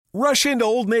Rush into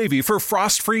Old Navy for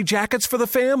frost-free jackets for the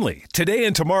family. Today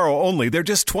and tomorrow only, they're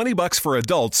just $20 for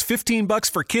adults, $15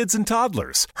 for kids and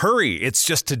toddlers. Hurry, it's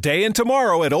just today and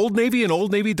tomorrow at Old Navy and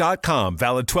OldNavy.com.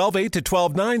 Valid 12/8 to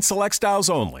 12/9, select styles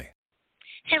only.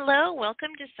 Hello, welcome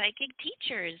to Psychic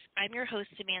Teachers. I'm your host,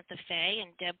 Samantha Fay,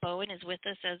 and Deb Bowen is with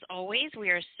us as always. We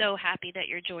are so happy that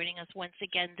you're joining us once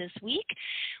again this week.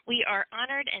 We are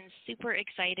honored and super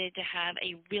excited to have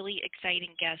a really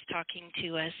exciting guest talking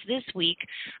to us this week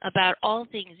about all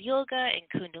things yoga and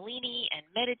Kundalini and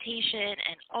meditation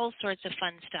and all sorts of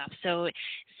fun stuff. So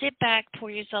sit back,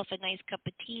 pour yourself a nice cup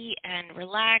of tea, and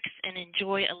relax and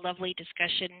enjoy a lovely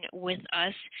discussion with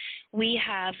us. We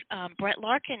have Brett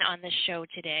Larkin on the show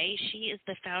today. She is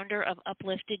the founder of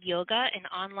Uplifted Yoga, an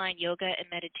online yoga and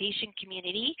meditation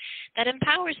community that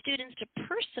empowers students to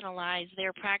personalize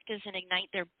their practice and ignite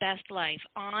their best life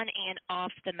on and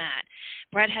off the mat.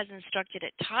 Brett has instructed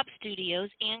at top studios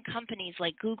and companies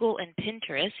like Google and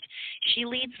Pinterest. She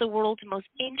leads the world's most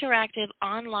interactive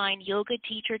online yoga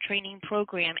teacher training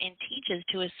program and teaches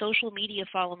to a social media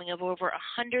following of over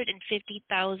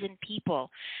 150,000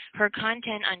 people. Her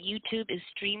content on YouTube is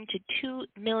streamed to 2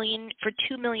 million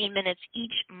minutes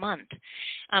each month.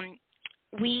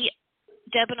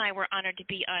 Deb and I were honored to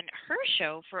be on her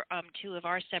show for two of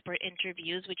our separate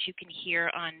interviews, which you can hear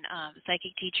on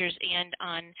Psychic Teachers and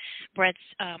on Brett's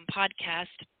podcast,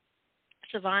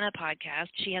 Savannah podcast.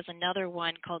 She has another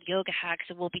one called Yoga Hacks,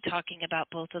 and we'll be talking about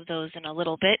both of those in a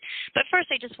little bit. But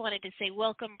first, I just wanted to say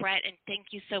welcome, Brett, and thank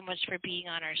you so much for being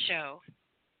on our show.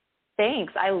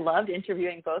 Thanks. I loved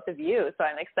interviewing both of you, so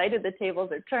I'm excited the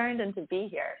tables are turned and to be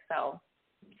here. So,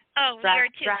 we are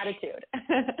too. Gratitude.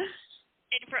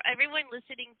 And for everyone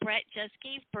listening, Brett just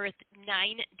gave birth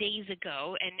 9 days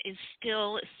ago and is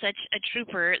still such a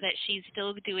trooper that she's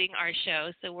still doing our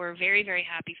show. So we're very, very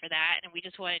happy for that. And we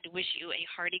just wanted to wish you a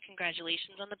hearty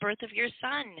congratulations on the birth of your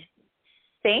son.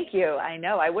 Thank you. I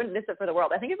know. I wouldn't miss it for the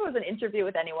world. I think if it was an interview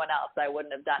with anyone else, I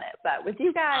wouldn't have done it. But with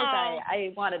you guys,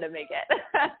 I wanted to make it.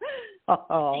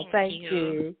 Thank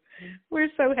you.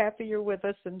 We're so happy you're with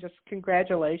us, and just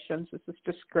congratulations. This is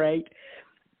just great.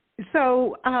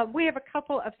 So we have a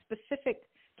couple of specific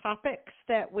topics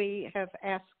that we have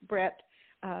asked Brett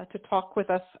to talk with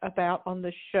us about on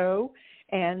the show.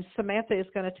 And Samantha is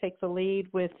going to take the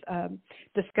lead with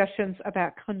discussions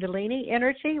about Kundalini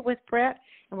energy with Brett.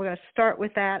 And we're going to start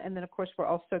with that. And then, of course, we're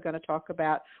also going to talk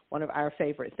about one of our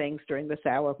favorite things during this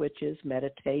hour, which is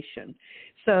meditation.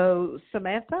 So,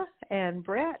 Samantha and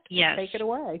Brett, take it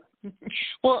away.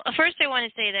 Well, first I want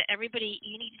to say that everybody,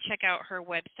 you need to check out her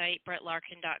website,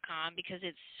 brettlarkin.com, because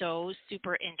it's so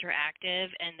super interactive,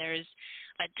 and there's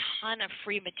a ton of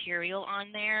free material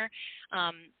on there,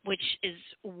 which is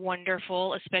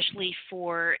wonderful, especially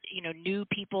for, new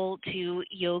people to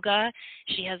yoga.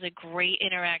 She has a great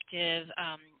interactive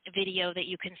video that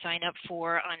you can sign up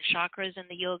for on chakras and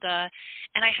the yoga.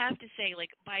 And I have to say,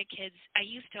 my kids, I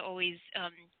used to always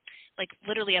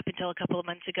literally up until a couple of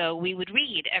months ago, we would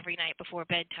read every night before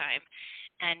bedtime.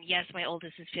 And yes, my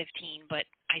oldest is 15, but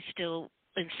I still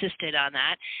insisted on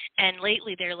that. And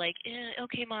lately they're like,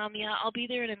 okay, Mom, yeah, I'll be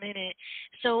there in a minute.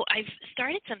 So I've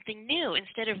started something new.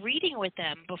 Instead of reading with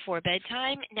them before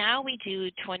bedtime, now we do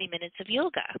 20 minutes of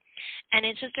yoga. And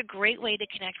it's just a great way to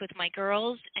connect with my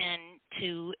girls and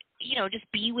to,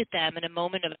 just be with them in a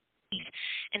moment of peace.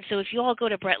 And so if you all go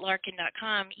to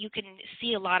brettlarkin.com, you can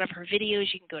see a lot of her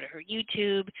videos. You can go to her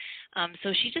YouTube.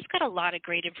 So she's just got a lot of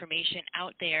great information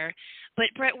out there. But,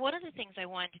 Brett, one of the things I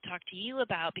wanted to talk to you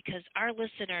about, because our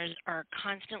listeners are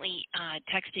constantly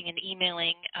texting and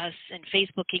emailing us and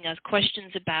Facebooking us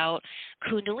questions about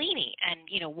Kundalini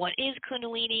and, what is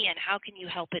Kundalini and how can you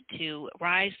help it to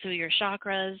rise through your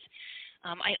chakras.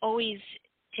 I always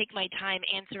take my time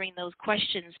answering those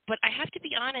questions, but I have to be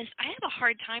honest, I have a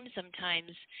hard time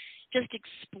sometimes just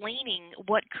explaining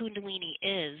what Kundalini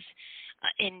is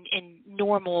in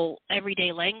normal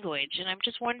everyday language. And I'm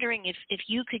just wondering if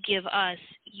you could give us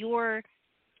your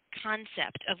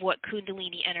concept of what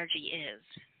Kundalini energy is.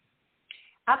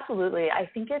 Absolutely. I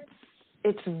think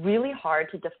it's really hard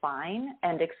to define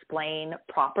and explain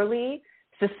properly,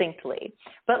 succinctly.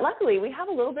 But luckily, we have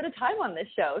a little bit of time on this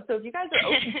show. So if you guys are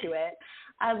open to it,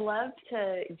 I'd love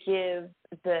to give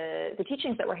the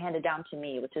teachings that were handed down to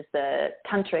me, which is the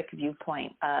tantric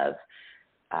viewpoint of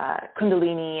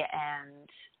Kundalini and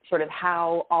sort of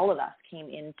how all of us came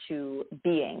into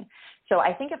being. So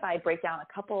I think if I break down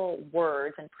a couple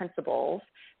words and principles,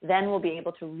 then we'll be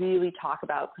able to really talk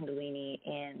about Kundalini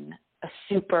in a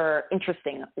super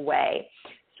interesting way.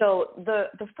 So the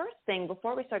first thing,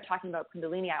 before we start talking about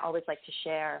Kundalini, I always like to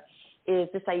share is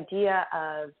this idea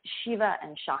of Shiva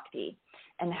and Shakti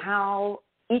and how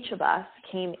each of us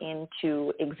came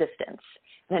into existence.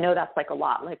 And I know that's like a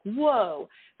lot, like, whoa,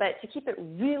 but to keep it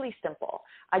really simple,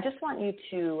 I just want you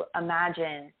to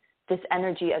imagine this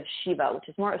energy of Shiva, which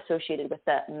is more associated with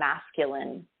the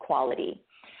masculine quality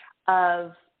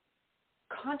of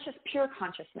pure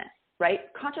consciousness, right?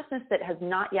 Consciousness that has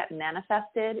not yet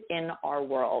manifested in our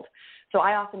world. So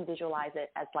I often visualize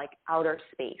it as like outer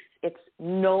space. It's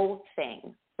no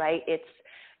thing, right? It's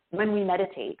when we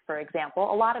meditate, for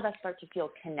example, a lot of us start to feel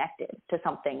connected to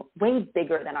something way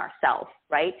bigger than ourselves,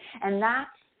 right? And that's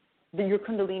your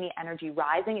Kundalini energy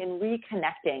rising and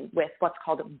reconnecting with what's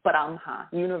called Brahma,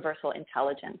 universal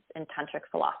intelligence in Tantric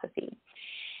philosophy.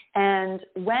 And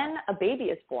when a baby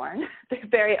is born, it's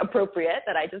very appropriate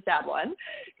that I just had one,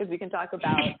 because we can talk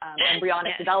about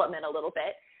embryonic development a little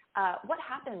bit. What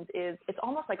happens is it's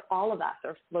almost like all of us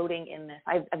are floating in this.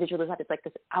 I visualize that it's like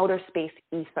this outer space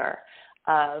ether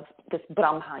of this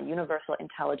Brahma, universal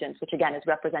intelligence, which again is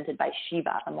represented by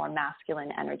Shiva, the more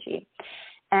masculine energy.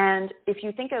 And if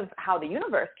you think of how the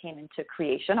universe came into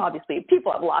creation, obviously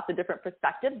people have lots of different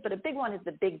perspectives, but a big one is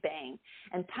the Big Bang.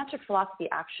 And Tantric philosophy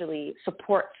actually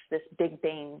supports this Big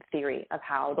Bang theory of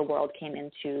how the world came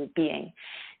into being.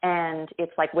 And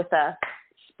it's like with a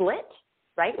split,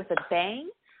 right, with a bang,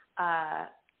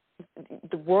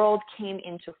 the world came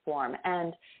into form.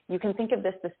 And you can think of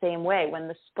this the same way. When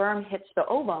the sperm hits the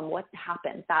ovum, what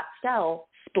happens? That cell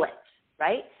splits,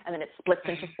 right? And then it splits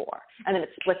into 4, and then it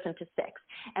splits into 6.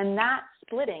 And that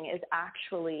splitting is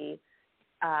actually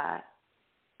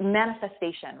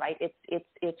manifestation, right?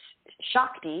 It's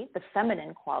Shakti, the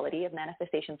feminine quality of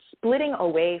manifestation, splitting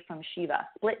away from Shiva.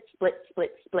 Split, split,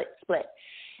 split, split, split.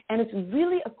 And it's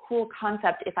really a cool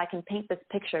concept if I can paint this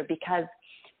picture, because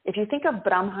if you think of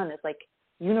Brahman as like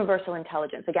universal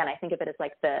intelligence, again, I think of it as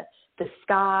like the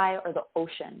sky or the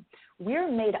ocean. We're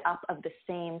made up of the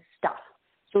same stuff.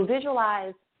 So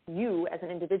visualize you as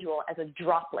an individual as a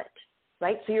droplet,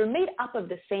 right? So you're made up of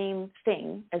the same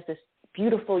thing as this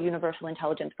beautiful universal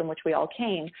intelligence from which we all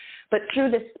came. But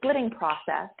through this splitting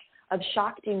process of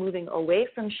Shakti moving away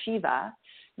from Shiva,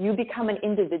 you become an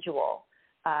individual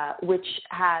which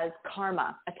has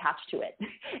karma attached to it,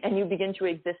 and you begin to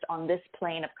exist on this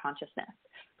plane of consciousness.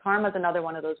 Karma is another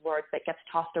one of those words that gets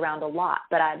tossed around a lot,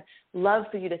 but I'd love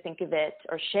for you to think of it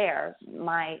or share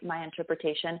my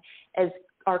interpretation as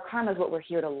our karma is what we're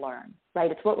here to learn,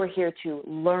 right? It's what we're here to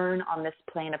learn on this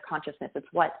plane of consciousness. It's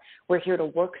what we're here to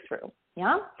work through,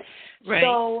 yeah? Right.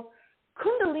 So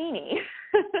Kundalini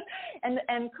and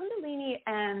Kundalini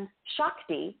and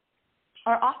Shakti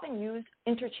are often used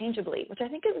interchangeably, which I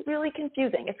think is really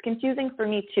confusing. It's confusing for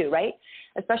me too, right?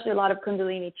 Especially a lot of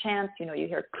Kundalini chants, you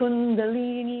hear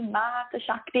Kundalini Mata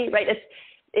Shakti, right?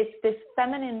 It's this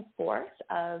feminine force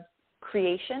of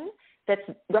creation that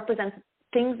represents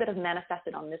things that have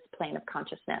manifested on this plane of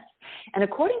consciousness. And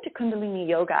according to Kundalini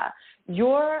Yoga,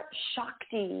 your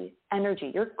Shakti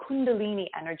energy, your Kundalini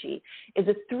energy, is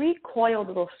a 3-coiled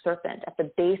little serpent at the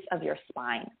base of your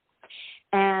spine.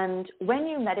 And when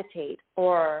you meditate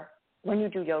or when you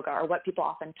do yoga, or what people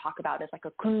often talk about as like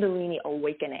a Kundalini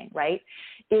awakening, right,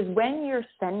 is when you're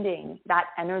sending that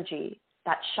energy,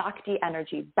 that Shakti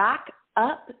energy, back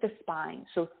up the spine,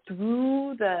 so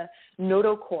through the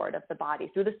notochord of the body,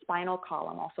 through the spinal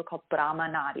column, also called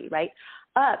Brahma Nadi, right,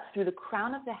 up through the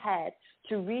crown of the head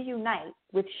to reunite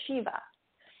with Shiva.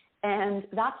 And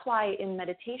that's why in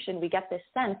meditation we get this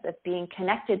sense of being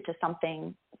connected to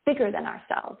something bigger than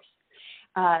ourselves.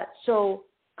 So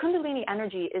Kundalini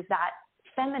energy is that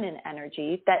feminine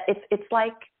energy that it's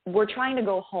like we're trying to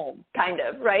go home, kind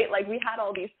of, right? Like we had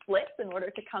all these splits in order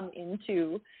to come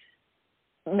into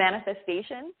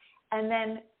manifestation. And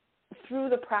then through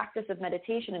the practice of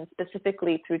meditation, and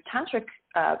specifically through tantric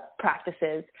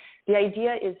practices, the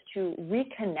idea is to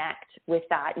reconnect with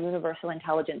that universal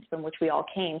intelligence from which we all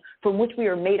came, from which we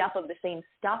are made up of the same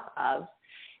stuff of,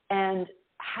 and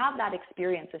have that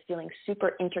experience of feeling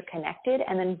super interconnected,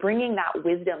 and then bringing that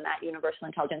wisdom, that universal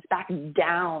intelligence back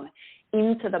down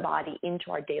into the body,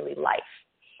 into our daily life.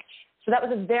 So that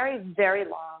was a very, very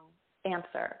long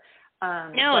answer.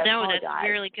 No, that's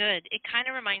really good. It kind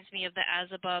of reminds me of the as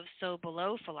above, so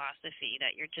below philosophy,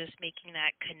 that you're just making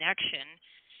that connection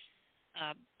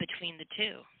between the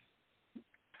two.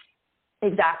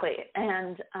 Exactly.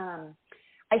 And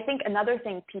I think another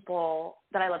thing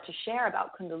that I love to share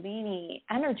about Kundalini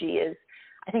energy is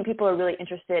I think people are really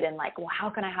interested in like, well, how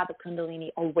can I have a Kundalini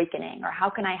awakening, or how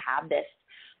can I have this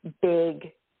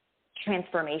big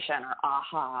transformation or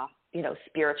aha,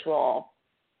 spiritual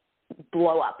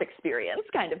blow up experience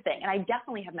kind of thing. And I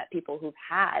definitely have met people who've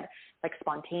had like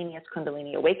spontaneous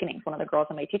Kundalini awakenings. One of the girls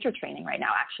in my teacher training right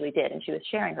now actually did, and she was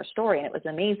sharing her story, and it was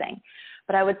amazing.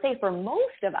 But I would say for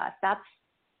most of us, that's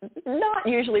not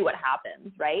usually what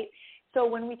happens, right? So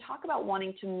when we talk about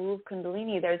wanting to move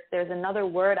Kundalini, there's another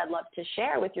word I'd love to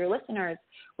share with your listeners,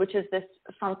 which is this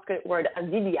Sanskrit word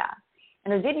avidya.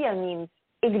 And avidya means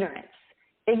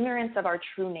ignorance of our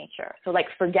true nature. So like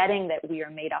forgetting that we are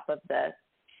made up of the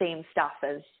same stuff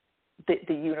as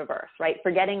the universe, right?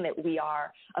 Forgetting that we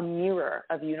are a mirror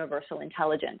of universal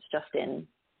intelligence just in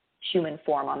human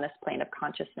form on this plane of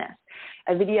consciousness.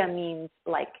 Avidya means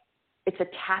like it's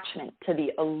attachment to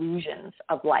the illusions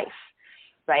of life,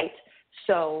 right?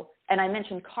 So, and I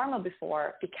mentioned karma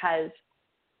before because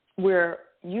we're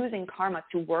using karma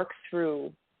to work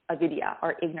through avidya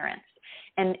or ignorance.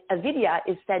 And avidya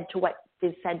is said to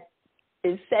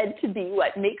be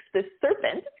what makes this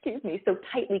serpent, so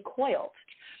tightly coiled,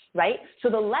 right? So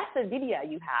the less avidya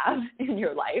you have in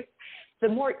your life, the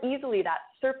more easily that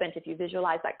serpent, if you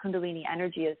visualize that Kundalini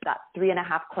energy is that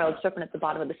 3.5 coiled serpent at the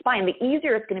bottom of the spine, the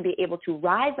easier it's going to be able to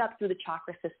rise up through the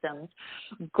chakra systems,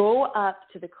 go up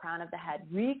to the crown of the head,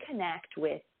 reconnect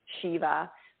with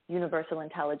Shiva, universal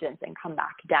intelligence, and come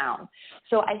back down.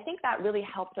 So I think that really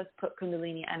helped us put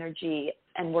Kundalini energy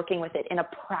and working with it in a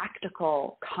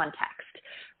practical context,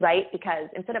 right? Because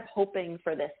instead of hoping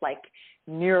for this like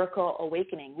miracle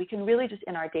awakening, we can really just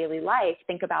in our daily life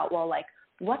think about, well, like,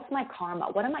 what's my karma?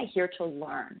 What am I here to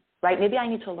learn, right? Maybe I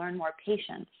need to learn more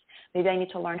patience. Maybe I need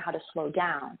to learn how to slow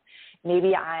down.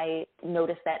 Maybe I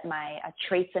notice that my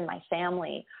traits in my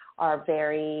family are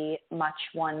very much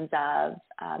ones of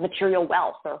material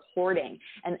wealth or hoarding,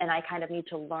 and I kind of need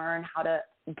to learn how to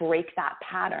break that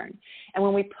pattern. And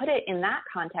when we put it in that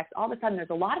context, all of a sudden there's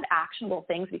a lot of actionable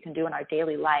things we can do in our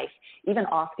daily life, even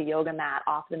off the yoga mat,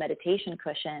 off the meditation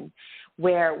cushion,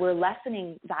 where we're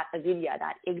lessening that avidya,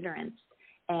 that ignorance,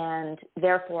 and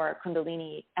therefore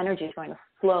Kundalini energy is going to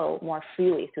flow more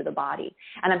freely through the body.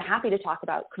 And I'm happy to talk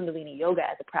about Kundalini yoga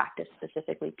as a practice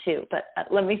specifically too, but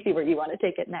let me see where you want to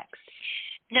take it next.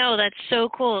 No, that's so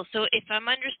cool. So if I'm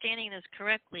understanding this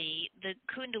correctly, the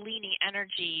Kundalini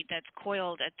energy that's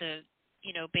coiled at the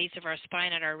base of our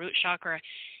spine at our root chakra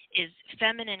is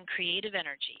feminine creative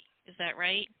energy. Is that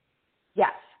right?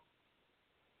 Yes.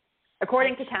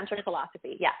 According to Tantric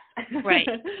philosophy, yes. Right.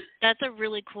 That's a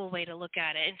really cool way to look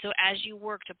at it. And so as you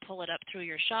work to pull it up through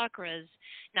your chakras,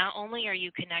 not only are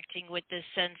you connecting with this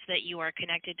sense that you are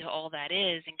connected to all that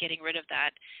is and getting rid of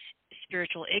that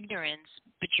spiritual ignorance,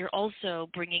 but you're also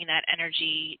bringing that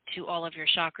energy to all of your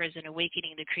chakras and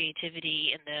awakening the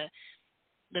creativity and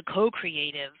the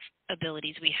co-creative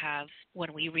abilities we have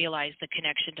when we realize the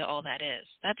connection to all that is.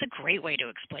 That's a great way to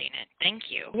explain it. Thank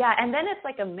you. Yeah, and then it's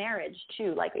like a marriage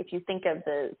too. Like if you think of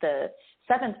the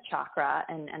seventh chakra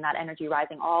and that energy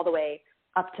rising all the way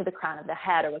up to the crown of the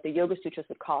head, or what the Yoga Sutras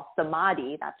would call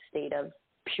samadhi, that state of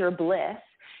pure bliss,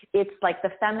 it's like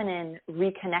the feminine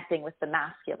reconnecting with the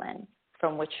masculine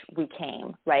from which we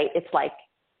came, right? It's like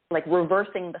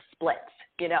reversing the splits,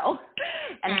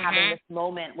 and having this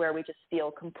moment where we just feel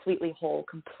completely whole,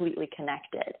 completely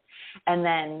connected. And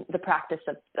then the practice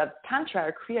of Tantra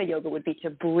or Kriya Yoga would be to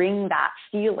bring that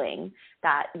feeling,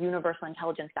 that universal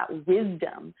intelligence, that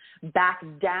wisdom back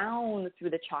down through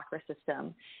the chakra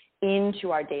system into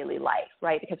our daily life,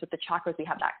 right? Because with the chakras, we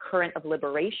have that current of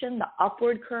liberation, the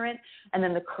upward current, and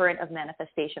then the current of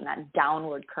manifestation, that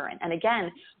downward current. And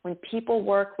again, when people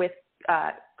work with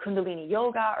Kundalini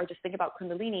yoga or just think about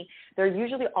Kundalini, they're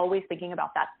usually always thinking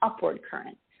about that upward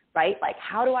current, right? Like,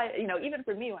 how do I, even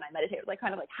for me when I meditate, like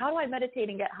kind of like, how do I meditate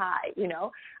and get high?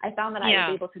 I found that I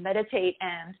was able to meditate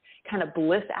and kind of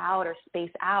bliss out or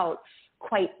space out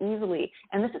quite easily.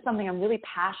 And this is something I'm really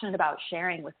passionate about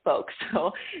sharing with folks.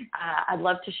 So I'd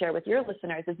love to share with your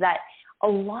listeners is that a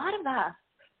lot of us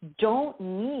don't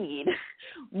need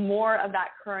more of that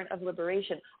current of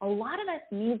liberation. A lot of us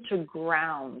need to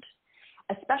ground,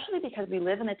 especially because we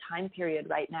live in a time period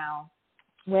right now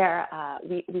where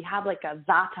we have like a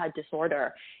vata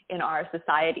disorder in our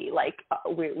society. Like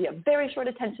we have very short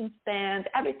attention spans.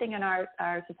 Everything in our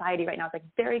society right now is like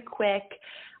very quick,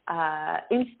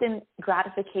 instant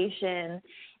gratification,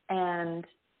 and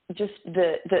just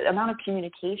the amount of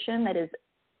communication that is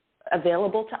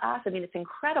available to us. I mean, it's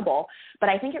incredible, but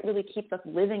I think it really keeps us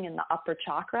living in the upper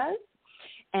chakras.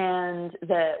 And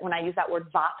when I use that word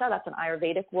vata, that's an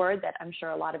Ayurvedic word that I'm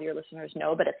sure a lot of your listeners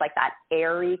know, but it's like that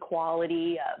airy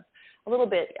quality of a little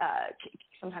bit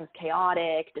sometimes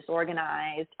chaotic,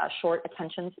 disorganized, a short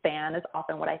attention span is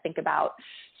often what I think about.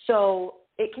 So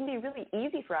it can be really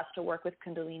easy for us to work with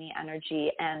Kundalini energy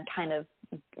and kind of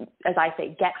as I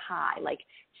say, get high, like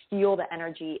feel the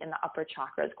energy in the upper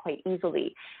chakras quite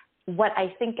easily. What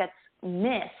I think gets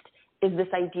missed is this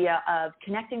idea of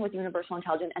connecting with universal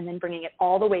intelligence and then bringing it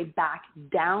all the way back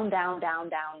down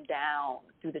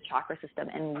through the chakra system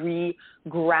and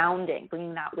re-grounding,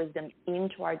 bringing that wisdom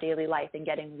into our daily life and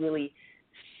getting really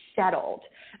settled.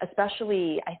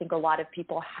 Especially, I think a lot of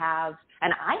people have,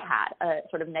 and I had a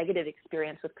sort of negative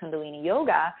experience with Kundalini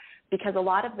Yoga because a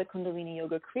lot of the Kundalini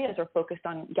Yoga Kriyas are focused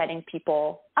on getting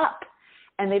people up,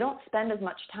 and they don't spend as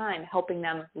much time helping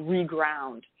them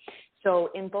reground.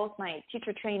 So in both my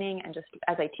teacher training and just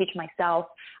as I teach myself,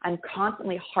 I'm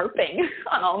constantly harping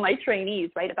on all my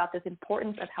trainees, right, about this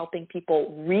importance of helping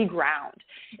people reground.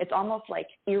 It's almost like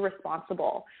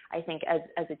irresponsible, I think, as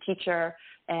a teacher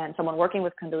and someone working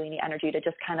with Kundalini energy to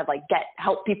just kind of like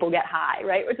help people get high,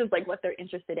 right, which is like what they're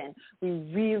interested in.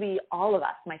 We really, all of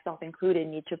us, myself included,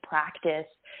 need to practice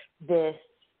this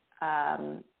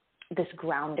this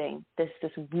grounding, this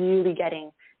really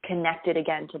getting connected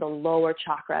again to the lower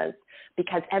chakras,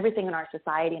 because everything in our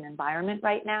society and environment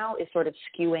right now is sort of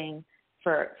skewing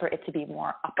for it to be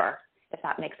more upper, if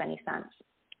that makes any sense.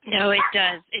 No, it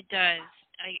does. It does.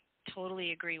 I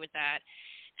totally agree with that.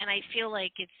 And I feel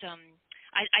like it's,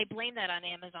 I blame that on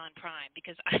Amazon Prime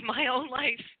because my own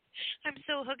life, I'm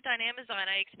so hooked on Amazon,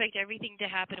 I expect everything to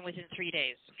happen within 3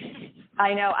 days.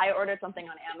 I know. I ordered something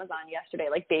on Amazon yesterday,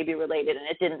 like baby related, and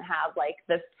it didn't have like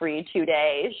the free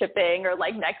 2-day shipping or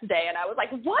like next day. And I was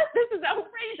like, what? This is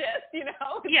outrageous, you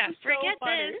know? Yeah, forget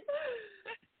this.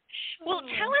 Well,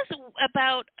 tell us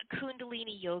about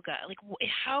Kundalini Yoga. Like,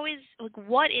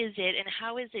 what is it, and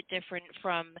how is it different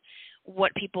from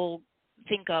what people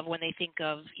think of when they think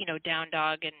of, down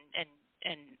dog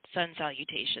and sun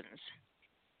salutations?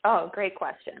 Oh, great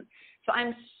question. So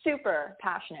I'm super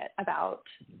passionate about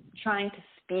trying to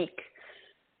speak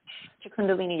to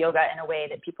Kundalini Yoga in a way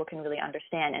that people can really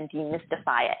understand and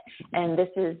demystify it. And this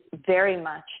is very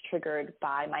much triggered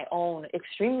by my own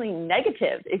extremely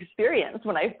negative experience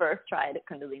when I first tried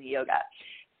Kundalini Yoga.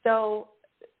 So,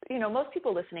 most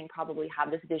people listening probably have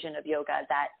this vision of yoga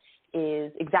that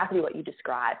is exactly what you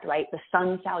described, right? The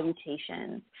sun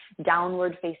salutations,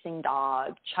 downward facing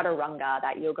dog, chaturanga,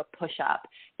 that yoga push-up,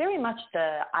 very much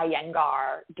the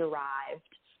Iyengar derived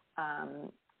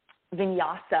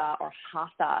vinyasa or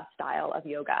hatha style of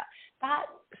yoga. That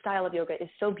style of yoga is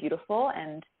so beautiful,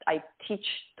 and I teach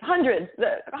hundreds,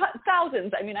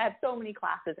 thousands. I mean, I have so many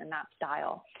classes in that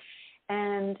style.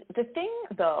 And the thing,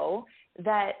 though,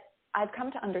 that I've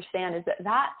come to understand is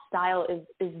that style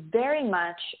is very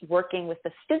much working with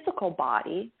the physical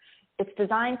body. It's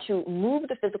designed to move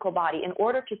the physical body in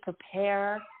order to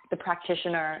prepare the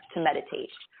practitioner to meditate,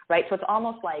 right? So it's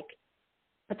almost like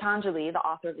Patanjali, the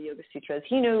author of the Yoga Sutras,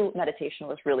 he knew meditation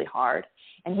was really hard,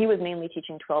 and he was mainly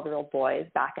teaching 12-year-old boys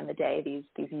back in the day,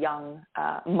 these young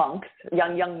monks,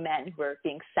 young men who were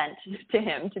being sent to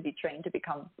him to be trained to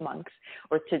become monks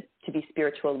or to be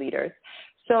spiritual leaders.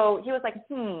 So he was like,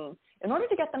 in order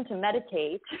to get them to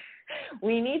meditate,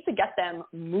 we need to get them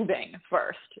moving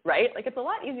first, right? Like, it's a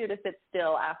lot easier to sit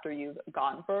still after you've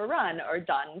gone for a run or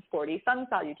done 40 sun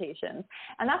salutations.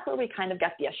 And that's where we kind of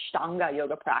get the Ashtanga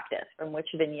yoga practice, from which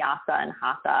vinyasa and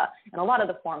hatha and a lot of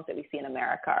the forms that we see in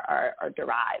America are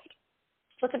derived.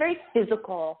 So it's a very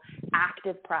physical,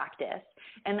 active practice.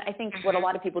 And I think what a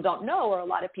lot of people don't know, or a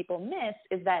lot of people miss,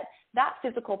 is that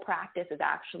physical practice is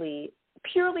actually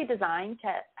purely designed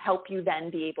to help you then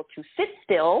be able to sit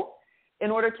still in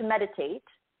order to meditate,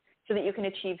 so that you can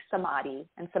achieve samadhi.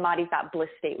 And samadhi is that bliss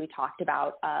state we talked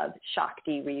about of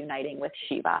Shakti reuniting with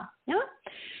Shiva. Yeah?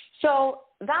 So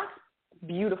that's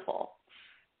beautiful.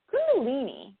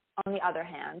 Kundalini, on the other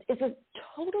hand, is a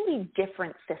totally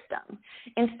different system.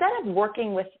 Instead of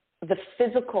working with the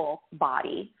physical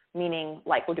body, meaning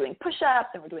like we're doing push-ups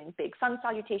and we're doing big sun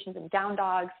salutations and down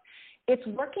dogs, it's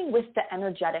working with the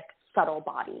energetic subtle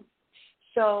body.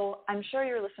 So I'm sure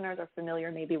your listeners are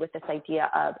familiar maybe with this idea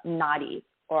of nadis,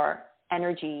 or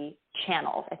energy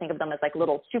channels. I think of them as like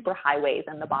little super highways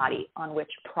in the body on which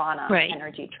prana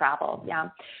energy travels. Yeah.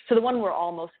 So the one we're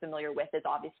all most familiar with is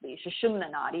obviously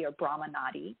Sushumna Nadi, or Brahma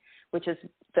Nadi, which is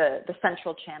the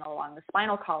central channel along the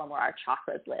spinal column where our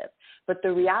chakras live. But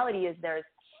the reality is there's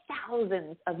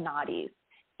thousands of nadis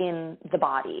in the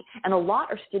body, and a lot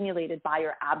are stimulated by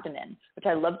your abdomen, which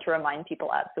I love to remind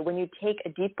people of. So when you take a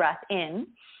deep breath in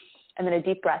and then a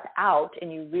deep breath out,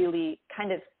 and you really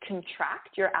kind of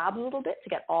contract your abs a little bit to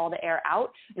get all the air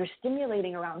out, you're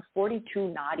stimulating around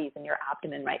 42 nadis in your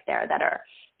abdomen right there that are,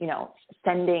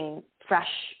 sending fresh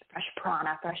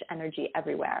prana, fresh energy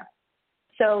everywhere.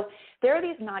 So there are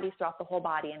these nadis throughout the whole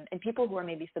body, and people who are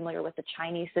maybe familiar with the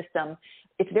Chinese system,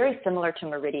 it's very similar to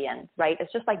meridians, right?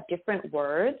 It's just like different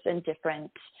words and different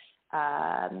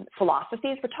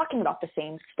philosophies. We're talking about the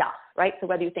same stuff, right? So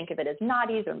whether you think of it as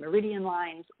nadis or meridian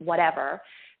lines, whatever,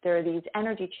 there are these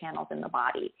energy channels in the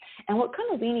body. And what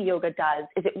Kundalini Yoga does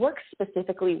is it works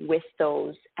specifically with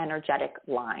those energetic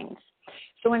lines.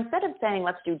 So instead of saying,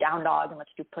 let's do down dog and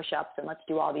let's do push-ups and let's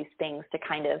do all these things to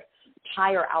kind of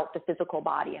tire out the physical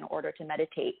body in order to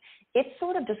meditate, it's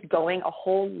sort of just going a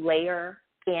whole layer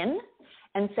in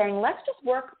and saying, let's just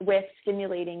work with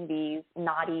stimulating these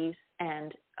nadis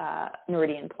and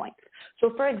meridian points.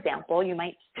 So for example, you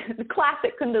might, the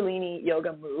classic Kundalini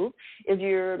Yoga move is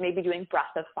you're maybe doing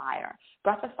breath of fire.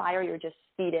 Breath of fire, you're just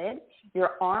seated.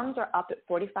 Your arms are up at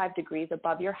 45 degrees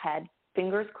above your head,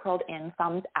 fingers curled in,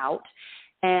 thumbs out,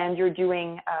 and you're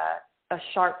doing a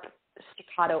sharp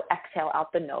staccato exhale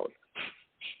out the nose.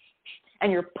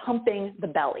 And you're pumping the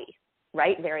belly,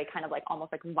 right? Very kind of like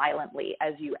almost like violently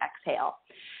as you exhale.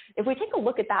 If we take a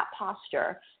look at that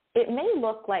posture, it may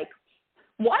look like,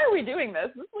 why are we doing this?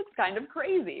 This looks kind of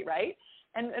crazy, right?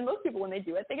 And most people, when they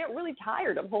do it, they get really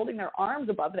tired of holding their arms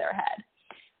above their head.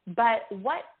 But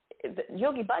what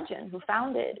Yogi Bhajan, who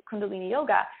founded Kundalini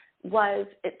Yoga,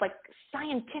 it's like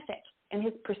scientific in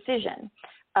his precision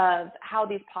of how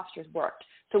these postures worked.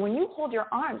 So when you hold your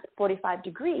arms at 45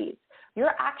 degrees,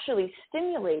 you're actually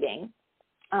stimulating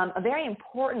a very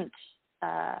important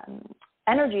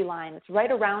energy line that's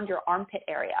right around your armpit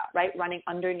area, right, running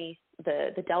underneath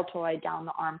the deltoid down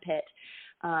the armpit.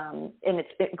 And it's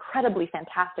incredibly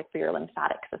fantastic for your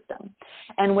lymphatic system.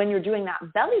 And when you're doing that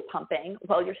belly pumping,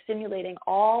 well, you're stimulating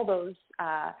all those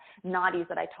nadis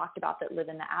that I talked about that live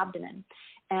in the abdomen.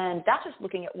 And that's just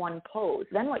looking at one pose.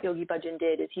 Then what Yogi Bhajan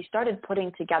did is he started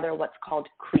putting together what's called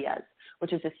kriyas,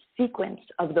 which is a sequence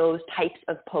of those types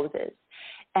of poses.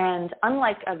 And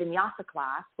unlike a vinyasa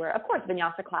class, where of course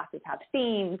vinyasa classes have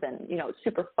themes and, you know, it's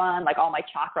super fun, like all my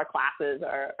chakra classes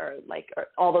are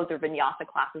all those are vinyasa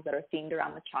classes that are themed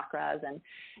around the chakras and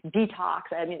detox.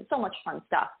 I mean, so much fun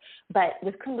stuff. But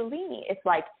with Kundalini, it's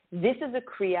like, this is a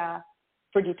kriya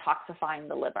for detoxifying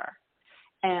the liver.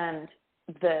 And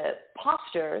the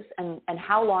postures and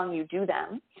how long you do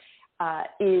them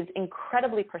is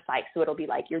incredibly precise. So it'll be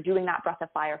like you're doing that breath of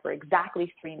fire for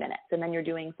exactly 3 minutes, and then you're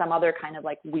doing some other kind of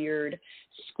like weird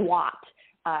squat.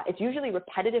 It's usually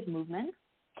repetitive movements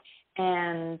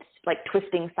and like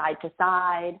twisting side to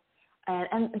side.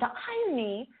 And the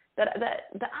irony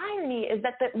is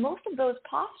that most of those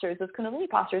postures, those Kundalini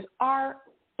postures, are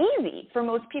easy for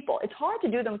most people. It's hard to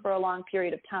do them for a long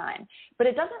period of time, but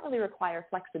it doesn't really require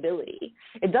flexibility.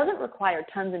 It doesn't require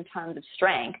tons and tons of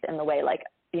strength in the way like,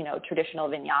 you know, traditional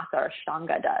vinyasa or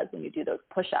Ashtanga does when you do those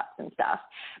push-ups and stuff.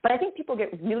 But I think people get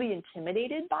really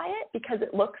intimidated by it because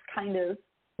it looks kind of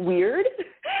weird.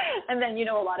 And then, you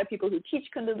know, a lot of people who teach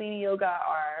Kundalini Yoga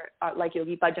are like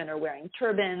Yogi Bhajan, are wearing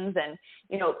turbans. And,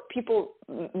 you know, people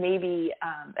maybe,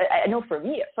 I know for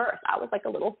me at first, I was like a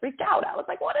little freaked out. I was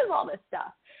like, what is all this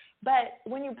stuff? But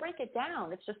when you break it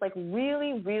down, it's just like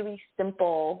really, really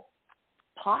simple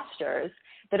postures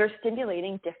that are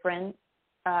stimulating different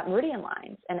meridian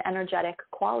lines and energetic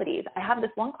qualities. I have this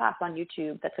one class on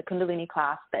YouTube that's a Kundalini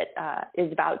class that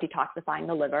is about detoxifying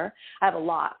the liver. I have a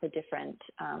lot of different,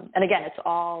 and again, it's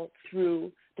all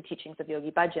through the teachings of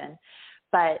Yogi Bhajan.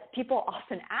 But people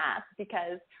often ask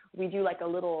because we do like a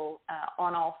little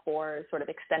on all fours, sort of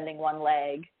extending one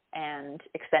leg and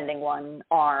extending one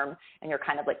arm, and you're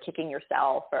kind of like kicking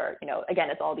yourself, or, you know, again,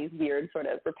 it's all these weird sort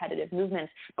of repetitive movements,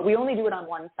 but we only do it on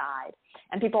one side.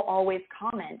 And people always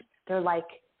comment, they're like,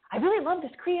 I really love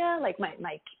this kriya, like my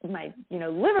you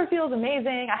know, liver feels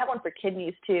amazing. I have one for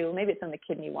kidneys too. Maybe it's in the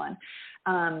kidney one.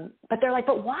 But they're like,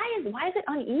 but why is it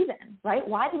uneven, right?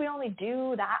 Why do we only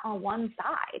do that on one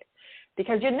side?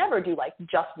 Because you'd never do like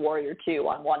just warrior two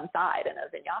on one side in a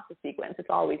vinyasa sequence. It's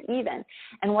always even.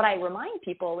 And what I remind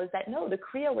people is that no, the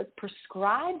kriya was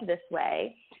prescribed this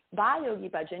way by Yogi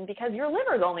Bhajan because your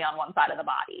liver is only on one side of the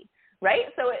body, right?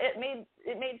 So it made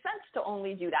sense to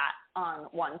only do that on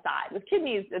one side. With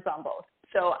kidneys, it's on both.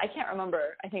 So I can't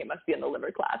remember. I think it must be in the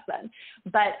liver class then.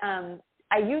 But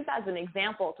I use that as an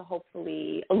example to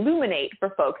hopefully illuminate for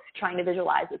folks trying to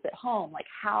visualize this at home, like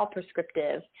how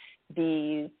prescriptive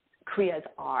these kriyas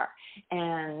are.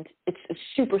 And it's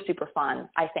super, super fun,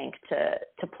 I think,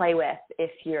 to play with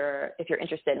if you're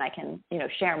interested. And I can, you know,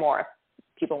 share more if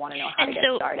people want to know how to get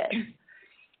started.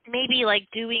 Maybe like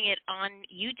doing it on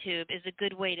YouTube is a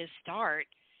good way to start,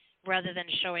 rather than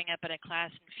showing up at a class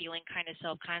and feeling kind of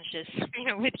self-conscious, you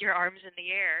know, with your arms in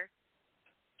the air.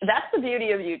 That's the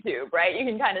beauty of YouTube, right? You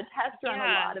can kind of test run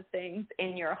a lot of things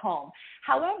in your home.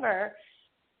 However,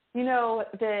 you know,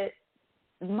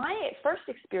 my first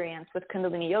experience with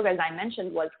Kundalini Yoga, as I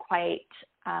mentioned, was quite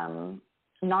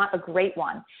not a great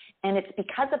one. And it's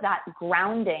because of that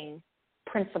grounding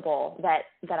principle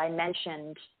that I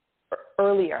mentioned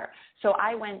earlier. So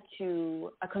I went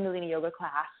to a Kundalini Yoga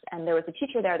class, and there was a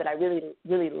teacher there that I really,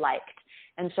 really liked.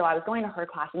 And so I was going to her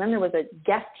class, and then there was a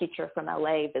guest teacher from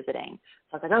LA visiting.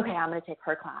 So I was like, okay, I'm going to take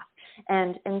her class.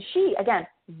 And she, again,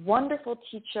 wonderful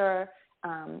teacher,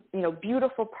 you know,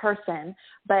 beautiful person,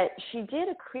 but she did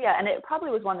a Kriya, and it probably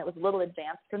was one that was a little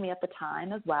advanced for me at the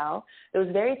time as well. It was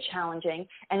very challenging,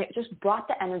 and it just brought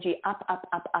the energy up,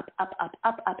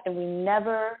 and we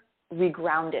never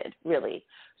regrounded, really.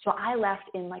 So I left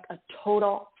in like a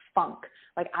total funk.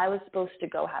 Like I was supposed to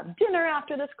go have dinner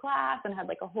after this class and had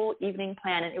like a whole evening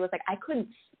plan, and it was like I couldn't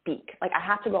speak. Like I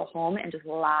had to go home and just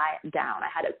lie down. I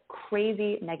had a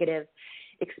crazy negative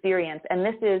experience, and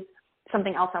this is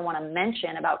something else I want to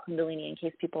mention about Kundalini in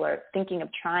case people are thinking of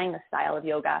trying this style of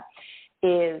yoga,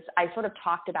 is I sort of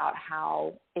talked about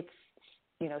how it's,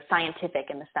 you know, scientific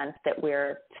in the sense that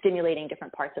we're stimulating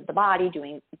different parts of the body,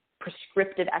 doing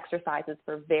prescriptive exercises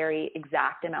for very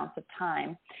exact amounts of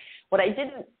time. What I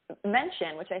didn't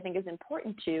mention, which I think is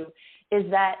important too, is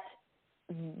that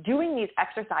doing these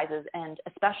exercises and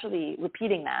especially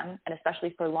repeating them, and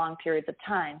especially for long periods of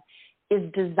time, is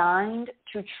designed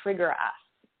to trigger us.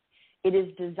 It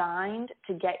is designed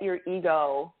to get your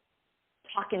ego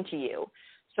talking to you.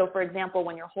 So, for example,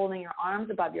 when you're holding your arms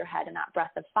above your head in that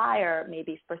breath of fire,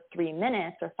 maybe for 3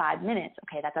 minutes or 5 minutes,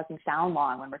 okay, that doesn't sound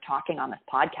long when we're talking on this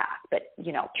podcast, but,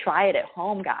 you know, try it at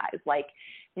home, guys. Like,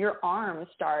 your arms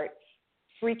start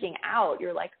freaking out.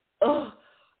 You're like, ugh,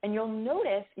 and you'll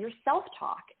notice your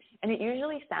self-talk. And it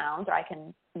usually sounds, or I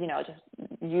can, you know, just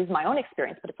use my own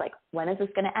experience, but it's like, when is this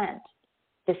going to end?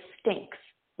 This stinks.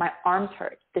 My arms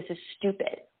hurt. This is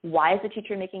stupid. Why is the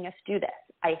teacher making us do this?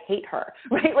 I hate her,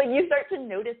 right? Like you start to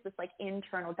notice this like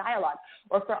internal dialogue.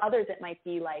 Or for others, it might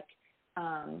be like,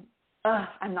 I'm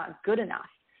not good enough.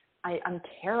 I'm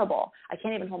terrible. I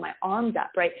can't even hold my arms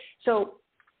up, right? So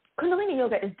Kundalini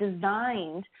Yoga is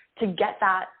designed to get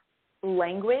that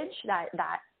language, that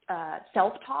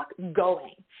self-talk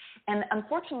going. And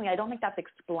unfortunately, I don't think that's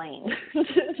explained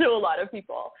to a lot of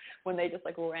people when they just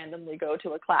like randomly go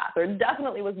to a class, or it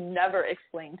definitely was never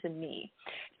explained to me.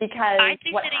 Because I'd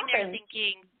be what sitting happens, there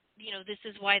thinking, you know, this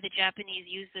is why the Japanese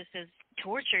used this as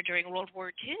torture during World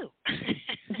War II.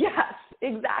 Yes,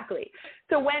 exactly.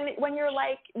 So when you're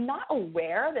like not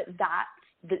aware that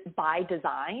that's by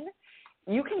design,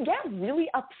 you can get really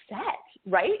upset,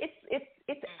 right?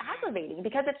 It's aggravating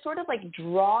because it's sort of like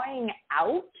drawing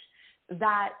out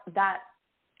that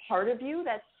part of you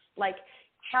that's like,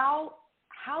 how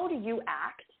do you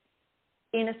act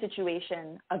in a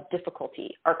situation of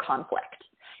difficulty or conflict?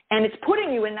 And it's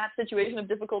putting you in that situation of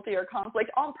difficulty or conflict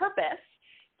on purpose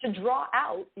to draw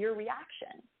out your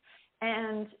reaction.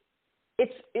 And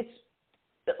it's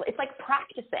like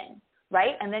practicing,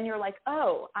 right? And then you're like,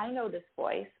 oh, I know this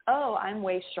voice. Oh, I'm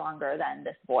way stronger than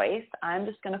this voice. I'm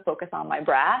just going to focus on my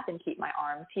breath and keep my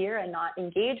arms here and not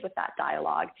engage with that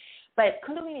dialogue. But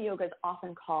Kundalini Yoga is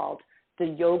often called the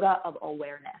yoga of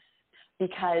awareness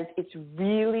because it's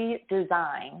really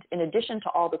designed, in addition to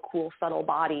all the cool, subtle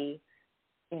body,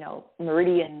 you know,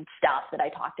 meridian stuff that I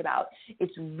talked about,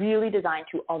 it's really designed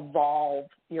to evolve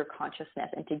your consciousness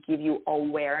and to give you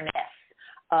awareness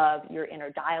of your inner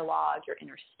dialogue, your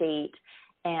inner state.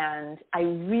 And I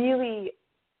really,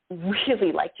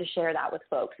 really like to share that with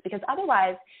folks because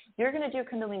otherwise you're going to do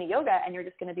Kundalini Yoga and you're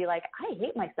just going to be like, I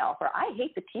hate myself, or I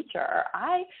hate the teacher,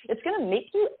 or it's going to make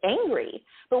you angry.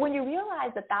 But when you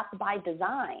realize that that's by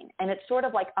design and it's sort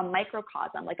of like a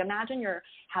microcosm, like imagine you're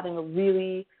having a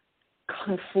really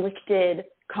conflicted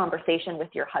conversation with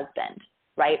your husband,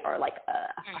 right? Or like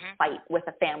a fight with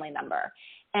a family member.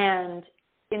 And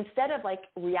instead of like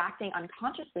reacting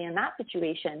unconsciously in that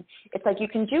situation, it's like you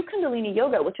can do Kundalini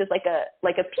Yoga, which is like a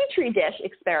petri dish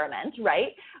experiment,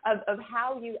 right? Of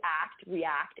how you act,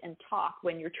 react, and talk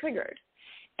when you're triggered.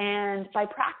 And by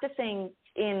practicing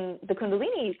in the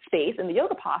Kundalini space, in the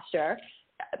yoga posture,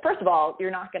 first of all, you're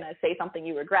not going to say something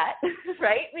you regret,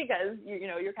 right? Because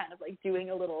you're kind of like doing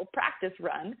a little practice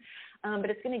run. But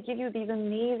it's going to give you these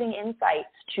amazing insights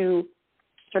to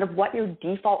sort of what your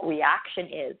default reaction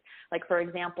is. Like, for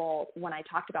example, when I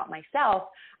talked about myself,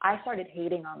 I started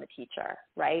hating on the teacher,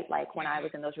 right? Like when I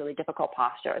was in those really difficult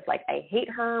postures, like I hate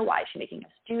her. Why is she making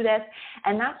us do this?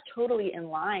 And that's totally in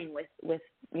line with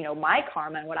my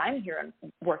karma, and what I'm here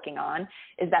working on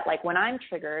is that like when I'm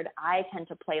triggered, I tend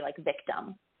to play like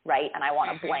victim, right? And I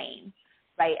want to blame,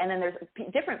 right? And then there's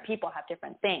different people have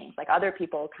different things. Like other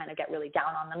people kind of get really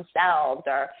down on themselves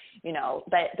or,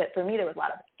 but for me, there was a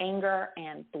lot of anger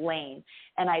and blame.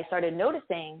 And I started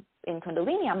noticing in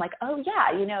Kundalini, I'm like, oh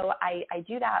yeah, I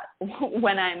do that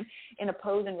when I'm in a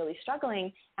pose and really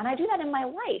struggling. And I do that in my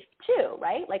life too,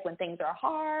 right? Like when things are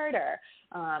hard or,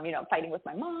 fighting with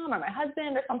my mom or my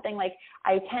husband or something, like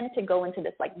I tend to go into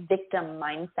this like victim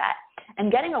mindset.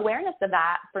 And getting awareness of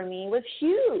that for me was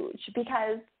huge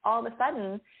because all of a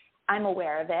sudden I'm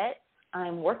aware of it.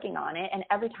 I'm working on it. And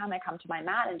every time I come to my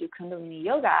mat and do Kundalini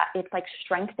yoga, it's like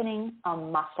strengthening a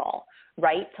muscle,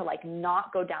 right? To like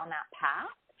not go down that path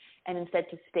and instead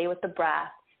to stay with the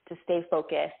breath, to stay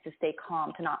focused, to stay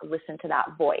calm, to not listen to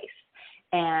that voice.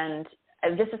 And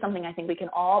this is something I think we can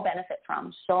all benefit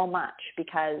from so much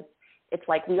because it's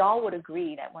like we all would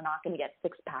agree that we're not going to get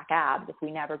six-pack abs if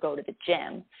we never go to the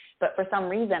gym. But for some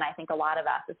reason, I think a lot of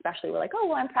us, especially, we're like, oh,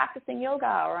 well, I'm practicing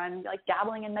yoga or I'm like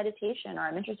dabbling in meditation or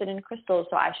I'm interested in crystals,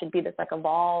 so I should be this like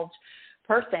evolved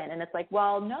person. And it's like,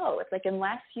 well, no, it's like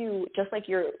unless you, just like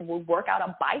you work out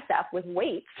a bicep with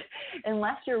weights,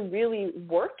 unless you're really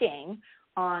working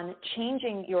on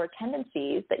changing your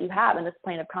tendencies that you have in this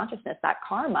plane of consciousness, that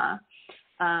karma,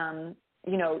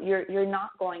 you're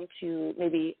not going to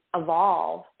maybe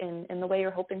evolve in the way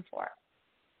you're hoping for.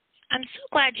 I'm so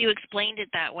glad you explained it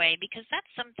that way because that's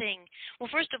something, well,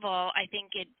 first of all, I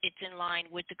think it's in line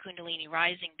with the Kundalini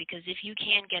rising because if you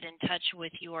can get in touch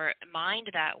with your mind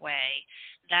that way,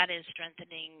 that is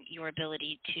strengthening your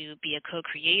ability to be a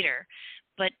co-creator.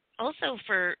 But also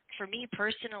for me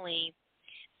personally,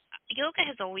 yoga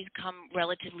has always come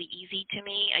relatively easy to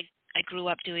me. I grew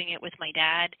up doing it with my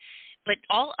dad. But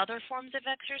all other forms of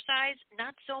exercise,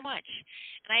 not so much.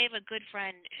 And I have a good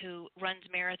friend who runs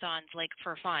marathons like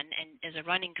for fun and is a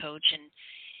running coach. And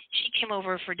she came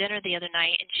over for dinner the other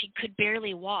night and she could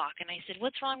barely walk. And I said,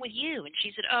 what's wrong with you? And she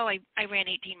said, oh, I ran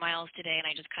 18 miles today and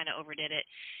I just kind of overdid it.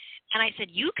 And I said,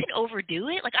 you can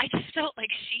overdo it? Like I just felt like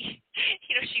she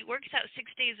works out 6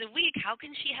 days a week. How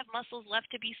can she have muscles left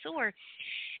to be sore?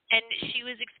 And she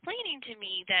was explaining to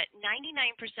me that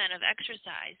 99% of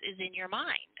exercise is in your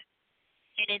mind.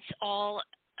 And it's all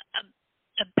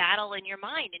a battle in your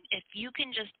mind. And if you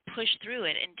can just push through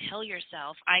it and tell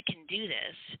yourself, I can do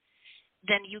this,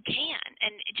 then you can.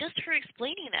 And just her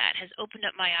explaining that has opened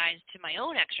up my eyes to my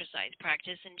own exercise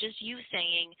practice. And just you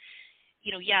saying,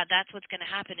 yeah, that's what's going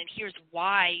to happen. And here's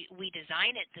why we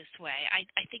design it this way. I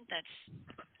think that's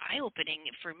eye-opening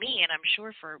for me, and I'm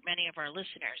sure for many of our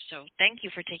listeners. So thank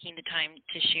you for taking the time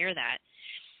to share that.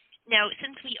 Now,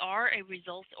 since we are a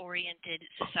results-oriented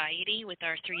society with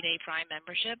our 3-day Prime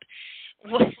membership,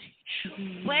 in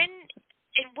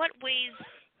what ways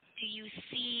do you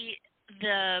see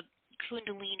the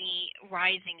Kundalini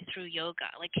rising through yoga?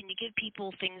 Like, can you give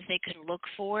people things they can look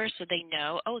for so they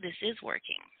know, oh, this is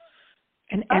working?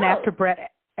 And after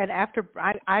Brett,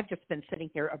 I've just been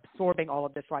sitting here absorbing all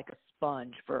of this like a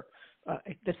sponge for.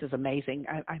 This is amazing.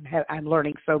 I'm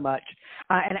learning so much.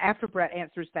 And after Brett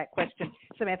answers that question,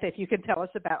 Samantha, if you can tell us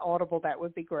about Audible, that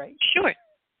would be great. Sure.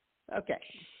 Okay.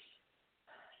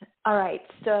 All right.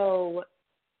 So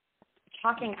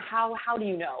talking how do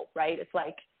you know, right? It's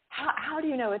like, how do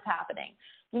you know it's happening?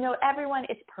 Everyone,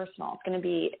 it's personal. It's going to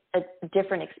be a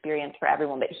different experience for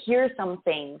everyone. But here's some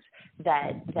things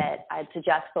that I'd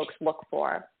suggest folks look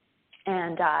for.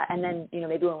 And then,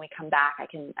 maybe when we come back, I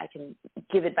can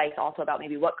give advice also about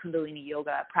maybe what Kundalini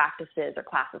yoga practices or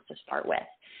classes to start with.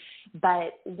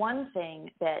 But one thing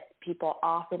that people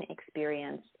often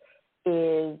experience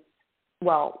is,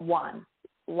 well, one,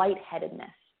 lightheadedness,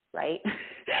 right?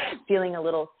 Feeling a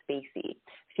little spacey,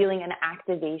 feeling an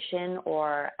activation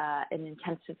or an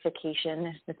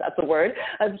intensification, if that's a word,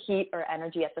 of heat or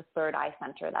energy at the third eye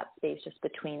center, that space just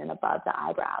between and above the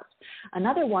eyebrows.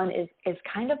 Another one is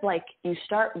kind of like you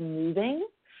start moving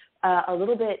a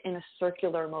little bit in a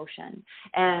circular motion.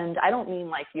 And I don't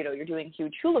mean like, you're doing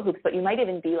huge hula hoops, but you might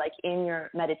even be like in your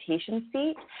meditation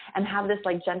seat and have this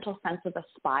like gentle sense of a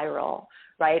spiral,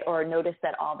 right? Or notice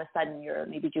that all of a sudden you're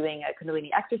maybe doing a Kundalini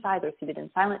exercise or seated in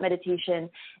silent meditation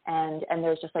and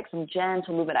there's just like some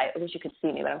gentle movement. I wish you could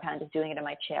see me, but I'm kind of just doing it in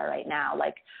my chair right now,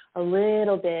 like a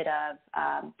little bit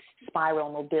of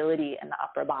spiral mobility in the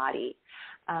upper body.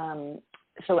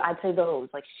 So I'd say those,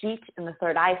 like heat in the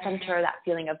third eye center, that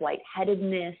feeling of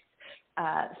lightheadedness,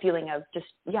 feeling of just,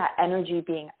 energy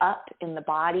being up in the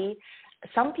body.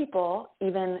 Some people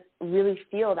even really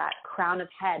feel that crown of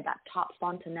head, that top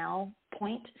fontanelle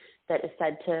point that is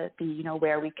said to be,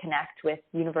 where we connect with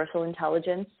universal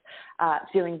intelligence,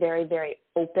 feeling very, very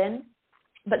open.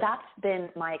 But that's been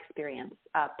my experience,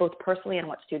 both personally and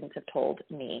what students have told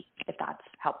me, if that's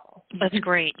helpful. That's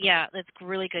great. Yeah, that's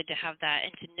really good to have that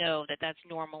and to know that that's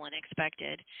normal and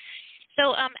expected.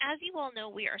 So as you all know,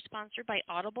 we are sponsored by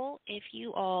Audible. If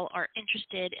you all are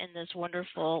interested in this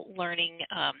wonderful learning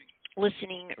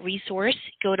listening resource,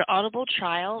 go to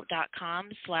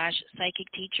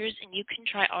audibletrial.com/psychicteachers, and you can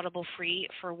try Audible free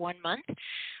for 1 month.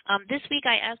 This week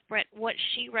I asked Brett what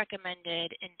she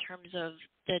recommended in terms of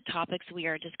the topics we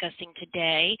are discussing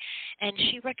today, and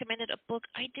she recommended a book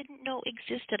I didn't know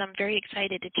existed. I'm very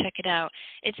excited to check it out.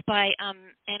 It's by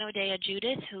Anodea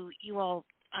Judith, who you all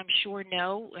I'm sure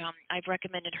know. I've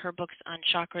recommended her books on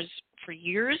chakras for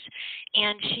years,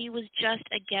 and she was just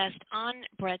a guest on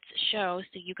Brett's show,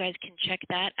 so you guys can check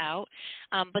that out.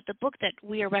 But the book that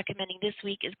we are recommending this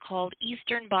week is called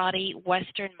Eastern Body,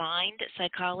 Western Mind,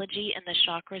 Psychology and the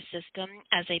Chakra System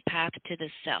as a Path to the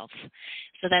Self.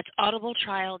 So that's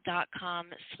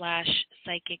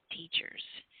audibletrial.com/psychicteachers.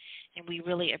 And we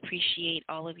really appreciate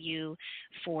all of you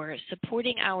for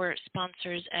supporting our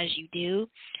sponsors as you do.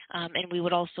 And we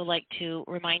would also like to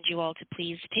remind you all to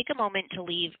please take a moment to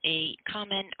leave a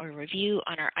comment or review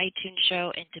on our iTunes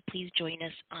show and to please join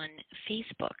us on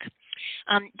Facebook.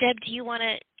 Deb, do you want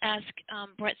to ask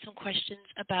Brett some questions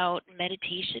about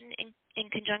meditation in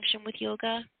conjunction with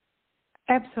yoga?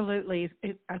 Absolutely,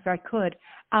 as I could.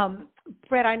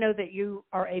 Brett, I know that you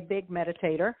are a big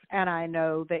meditator, and I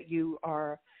know that you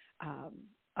are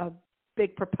a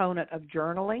big proponent of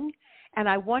journaling, and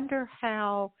I wonder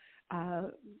how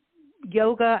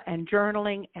yoga and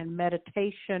journaling and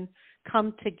meditation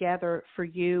come together for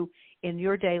you in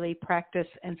your daily practice,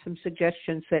 and some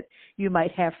suggestions that you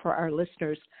might have for our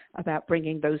listeners about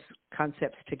bringing those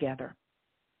concepts together.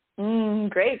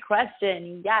 Great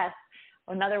question. Yes,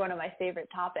 another one of my favorite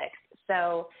topics.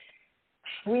 So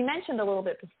we mentioned a little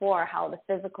bit before how the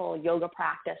physical yoga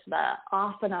practice, the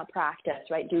asana practice,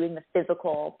 right, doing the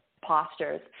physical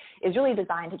postures is really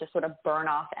designed to just sort of burn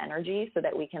off energy so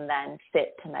that we can then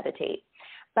sit to meditate.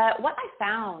 But what I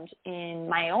found in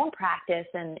my own practice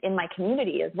and in my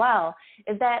community as well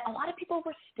is that a lot of people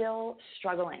were still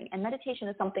struggling. And meditation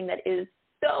is something that is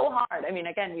so hard. I mean,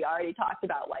 again, we already talked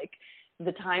about like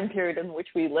the time period in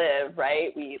which we live,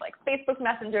 right? We like Facebook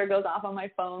Messenger goes off on my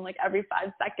phone like every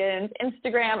 5 seconds,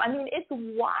 Instagram. I mean, it's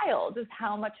wild just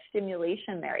how much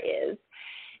stimulation there is.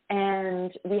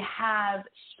 And we have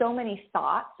so many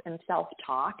thoughts and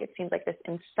self-talk. It seems like this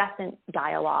incessant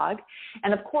dialogue.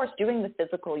 And of course, doing the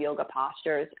physical yoga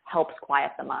postures helps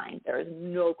quiet the mind. There is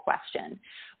no question.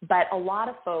 But a lot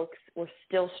of folks were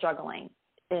still struggling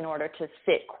in order to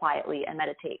sit quietly and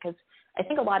meditate, because I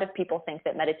think a lot of people think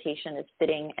that meditation is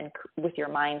sitting and with your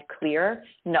mind clear.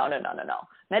 No.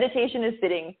 Meditation is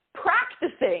sitting,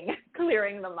 practicing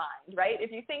clearing the mind, right?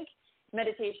 If you think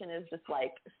meditation is just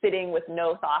like sitting with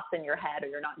no thoughts in your head, or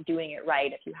you're not doing it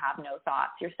right if you have no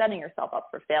thoughts, you're setting yourself up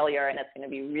for failure, and it's going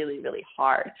to be really, really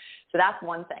hard. So that's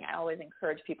one thing. I always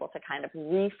encourage people to kind of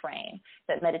reframe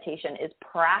that meditation is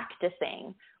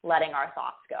practicing letting our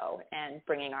thoughts go and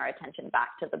bringing our attention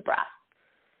back to the breath.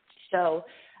 So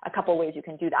a couple ways you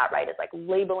can do that, right, is like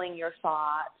labeling your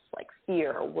thoughts, like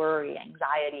fear, worry,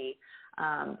 anxiety,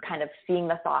 kind of seeing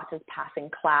the thoughts as passing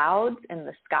clouds in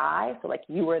the sky. So like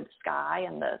you are the sky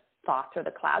and the thoughts are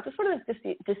the clouds. It's sort of this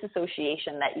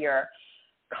disassociation that your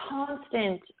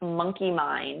constant monkey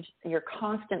mind, your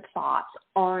constant thoughts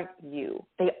aren't you.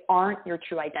 They aren't your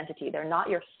true identity. They're not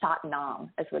your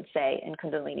Satnam, as would say in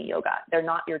Kundalini Yoga. They're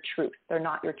not your truth. They're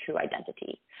not your true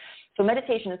identity. So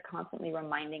meditation is constantly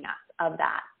reminding us of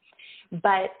that.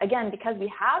 But again, because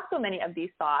we have so many of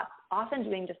these thoughts, often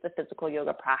doing just the physical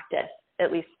yoga practice,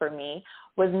 at least for me,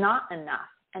 was not enough.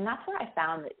 And that's where I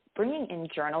found that bringing in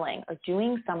journaling or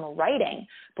doing some writing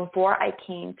before I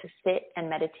came to sit and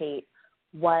meditate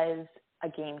was a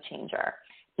game changer,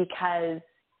 because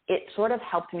it sort of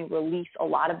helped me release a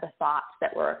lot of the thoughts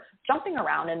that were jumping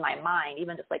around in my mind,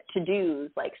 even just like to-dos,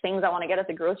 like things I want to get at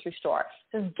the grocery store.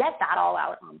 Just get that all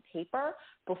out on paper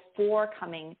before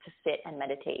coming to sit and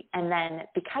meditate. And then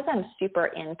because I'm super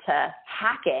into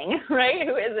hacking, right,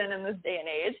 who isn't in this day and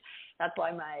age, that's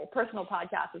why my personal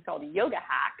podcast is called Yoga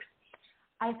Hacks,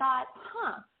 I thought,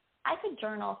 I could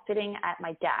journal sitting at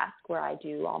my desk where I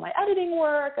do all my editing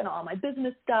work and all my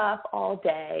business stuff all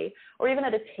day, or even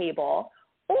at a table.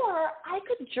 Or I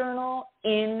could journal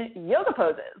in yoga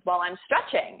poses while I'm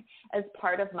stretching as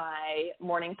part of my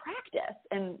morning practice.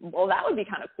 And, well, that would be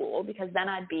kind of cool, because then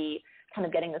I'd be kind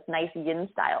of getting this nice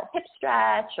yin-style hip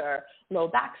stretch or low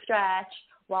back stretch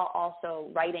while also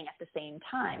writing at the same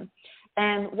time.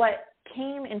 And what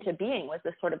came into being was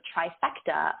this sort of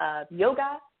trifecta of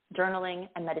yoga, journaling,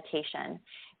 and meditation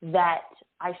that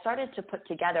I started to put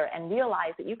together and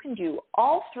realize that you can do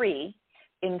all three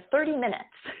in 30 minutes.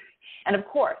 And of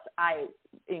course, I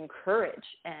encourage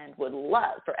and would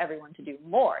love for everyone to do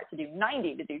more, to do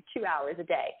 90, to do 2 hours a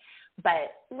day.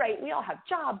 But, right, we all have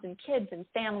jobs and kids and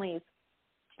families.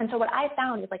 And so what I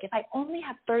found is, like, if I only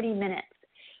have 30 minutes,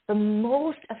 the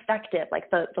most effective, like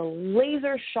the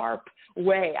laser sharp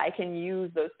way I can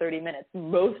use those 30 minutes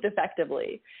most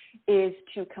effectively is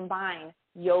to combine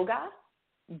yoga,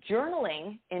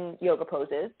 journaling in yoga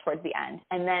poses towards the end,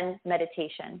 and then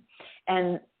meditation.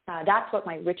 And that's what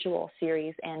my ritual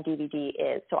series and DVD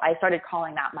is. So I started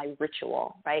calling that my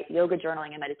ritual, right? Yoga,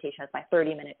 journaling, and meditation is my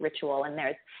 30-minute ritual. And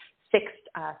there's 6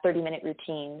 30-minute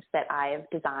routines that I've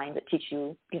designed that teach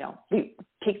you,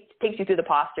 takes you through the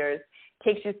postures,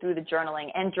 takes you through the journaling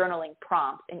and journaling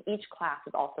prompts. And each class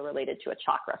is also related to a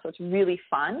chakra. So it's really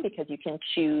fun because you can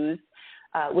choose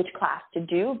which class to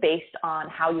do based on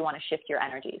how you want to shift your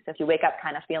energy. So if you wake up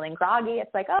kind of feeling groggy,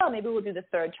 it's like, oh, maybe we'll do the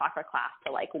 3rd chakra class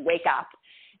to like wake up.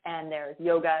 And there's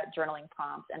yoga, journaling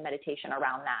prompts, and meditation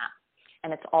around that.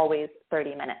 And it's always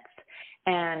 30 minutes.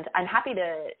 And I'm happy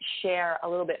to share a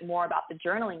little bit more about the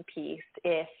journaling piece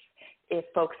if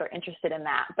folks are interested in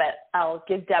that. But I'll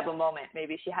give Deb a moment.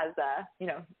 Maybe she has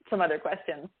some other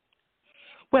questions.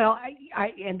 Well,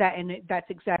 that's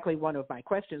exactly one of my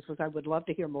questions, was I would love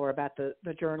to hear more about the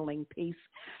journaling piece.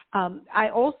 I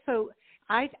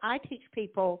teach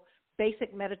people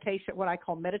basic meditation, what I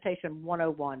call meditation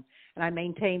 101, and I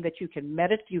maintain that you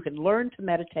can learn to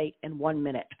meditate in 1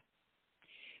 minute.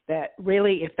 That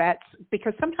really,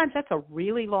 because sometimes that's a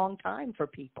really long time for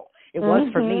people. It was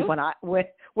for me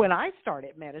when I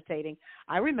started meditating.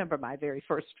 I remember my very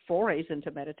first forays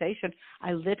into meditation.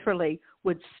 I literally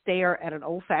would stare at an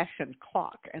old-fashioned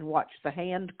clock and watch the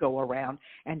hand go around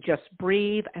and just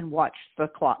breathe and watch the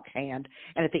clock hand.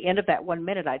 And at the end of that 1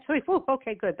 minute, I'd say, "Oh,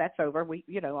 okay, good, that's over.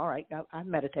 All right, I've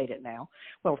meditated now."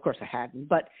 Well, of course I hadn't,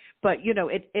 but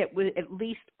it was at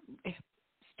least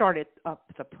started up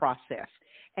the process.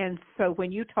 And so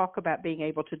when you talk about being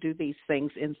able to do these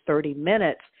things in 30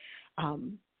 minutes,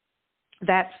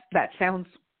 that sounds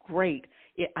great.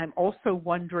 I'm also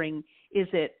wondering, is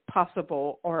it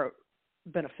possible or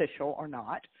beneficial or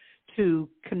not to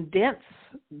condense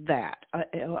that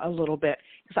a little bit?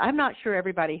 Because I'm not sure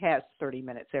everybody has 30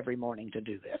 minutes every morning to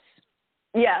do this.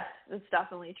 Yes, it's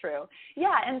definitely true.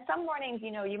 Yeah, and some mornings,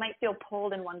 you might feel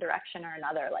pulled in one direction or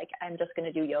another, like I'm just going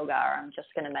to do yoga, or I'm just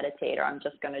going to meditate, or I'm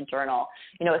just going to journal.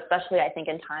 Especially I think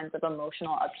in times of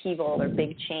emotional upheaval or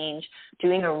big change,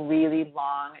 doing a really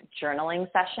long journaling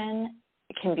session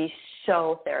can be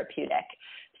so therapeutic.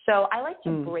 So I like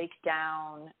to break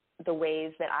down the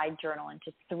ways that I journal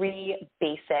into 3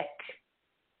 basic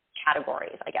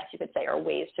categories, I guess you could say, or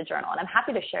ways to journal. And I'm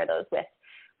happy to share those with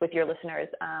your listeners,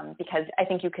 because I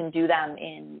think you can do them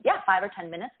in 5 or 10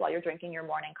 minutes while you're drinking your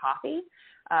morning coffee.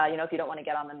 If you don't want to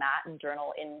get on the mat and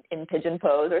journal in pigeon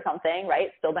pose or something, right?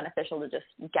 It's still beneficial to just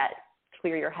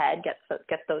clear your head,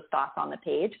 get those thoughts on the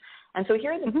page. And so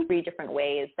here are the 3 different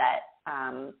ways that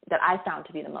I found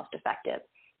to be the most effective.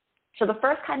 So the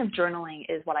first kind of journaling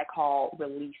is what I call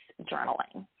release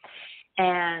journaling.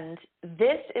 And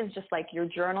this is just like your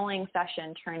journaling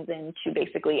session turns into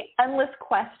basically endless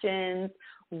questions,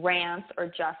 rants, or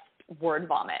just word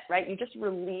vomit, right? You just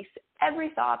release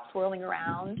every thought swirling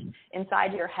around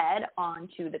inside your head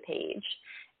onto the page.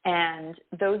 And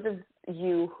those of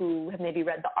you who have maybe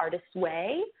read The Artist's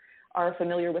Way are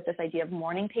familiar with this idea of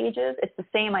morning pages. It's the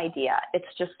same idea. It's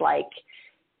just like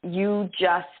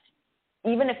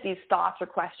even if these thoughts or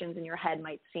questions in your head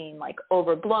might seem like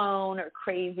overblown or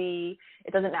crazy,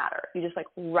 it doesn't matter. You just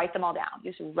write them all down.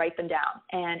 You just write them down.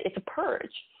 And it's a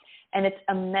purge. And it's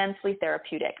immensely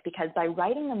therapeutic because by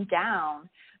writing them down,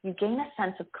 you gain a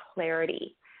sense of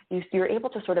clarity. You're able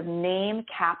to sort of name,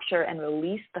 capture, and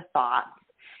release the thoughts.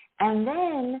 And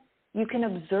then you can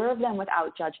observe them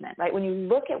without judgment, right? When you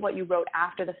look at what you wrote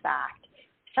after the fact,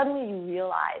 suddenly you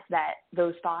realize that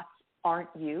those thoughts aren't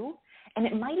you. And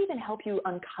it might even help you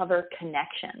uncover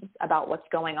connections about what's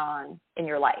going on in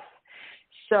your life.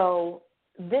 So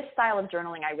this style of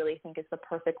journaling, I really think, is the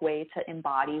perfect way to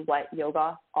embody what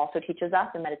yoga also teaches us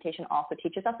and meditation also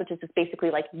teaches us, which is just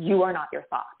basically like you are not your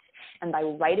thoughts. And by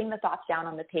writing the thoughts down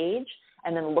on the page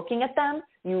and then looking at them,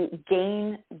 you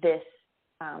gain this,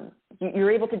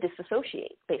 you're able to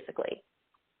disassociate, basically.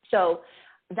 So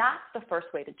that's the first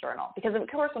way to journal. Because, of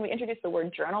course, when we introduce the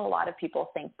word journal, a lot of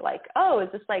people think like, oh, is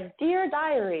this like Dear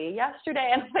Diary yesterday?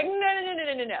 And I'm like,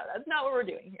 no. That's not what we're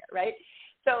doing here, right?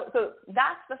 So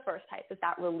that's the first type, is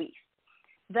that release.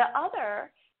 The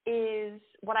other is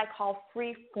what I call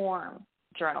free form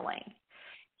journaling.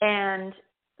 And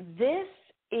this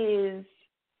is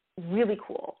really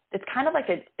cool. It's kind of like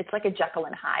it's like a Jekyll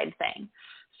and Hyde thing.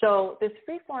 So this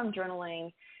free-form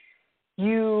journaling,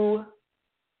 you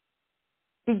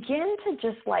begin to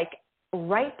just like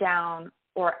write down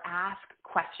or ask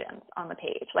questions on the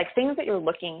page, like things that you're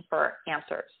looking for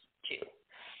answers to.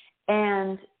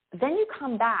 And then you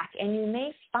come back and you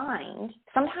may find,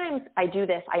 sometimes I do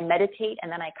this, I meditate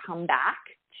and then I come back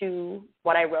to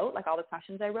what I wrote, like all the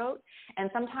questions I wrote. And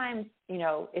sometimes, you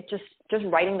know, it's just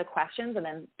writing the questions and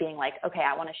then being like, okay,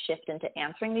 I want to shift into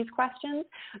answering these questions.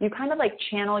 You kind of like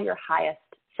channel your highest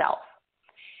self.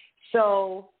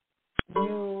 So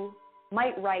you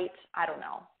might write, I don't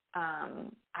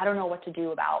know what to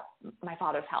do about my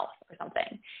father's health or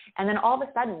something. And then all of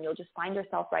a sudden you'll just find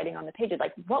yourself writing on the pages,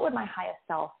 like, what would my highest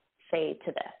self say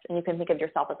to this? And you can think of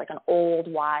yourself as like an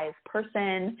old, wise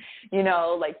person, you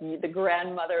know, like the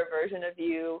grandmother version of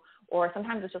you, or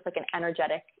sometimes it's just like an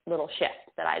energetic little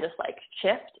shift that I just like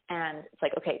shift. And it's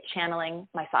like, okay, channeling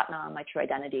my Satnam, my true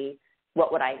identity.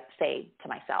 What would I say to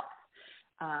myself?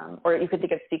 Or you could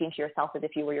think of speaking to yourself as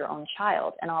if you were your own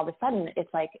child. And all of a sudden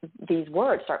it's like these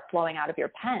words start flowing out of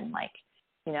your pen. Like,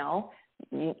 you know,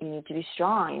 you need to be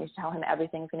strong. You need to tell him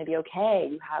everything's going to be okay.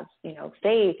 You have, you know,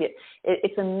 faith.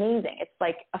 It's amazing. It's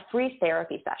like a free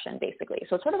therapy session, basically.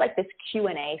 So it's sort of like this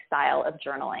Q&A style of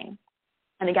journaling.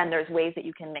 And again, there's ways that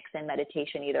you can mix in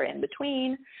meditation either in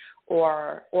between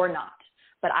or not.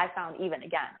 But I found even,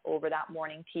 again, over that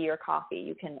morning tea or coffee,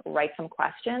 you can write some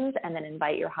questions and then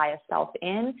invite your highest self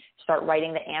in, start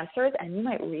writing the answers, and you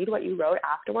might read what you wrote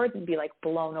afterwards and be like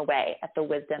blown away at the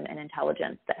wisdom and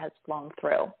intelligence that has flown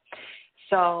through.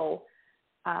 So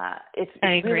it's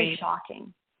really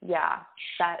shocking. Yeah,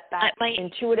 that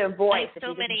intuitive voice, if you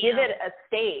just give it a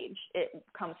stage, it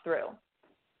comes through.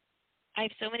 I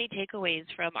have so many takeaways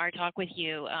from our talk with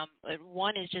you.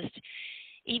 One is just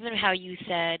even how you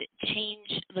said change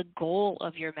the goal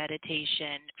of your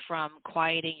meditation from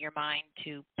quieting your mind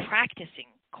to practicing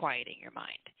quieting your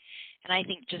mind. And I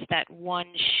think just that one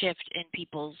shift in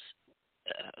people's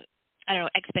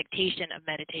expectation of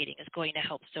meditating is going to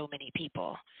help so many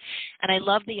people. And I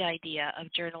love the idea of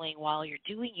journaling while you're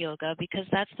doing yoga, because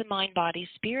that's the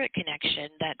mind-body-spirit connection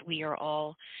that we are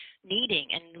all needing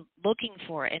and looking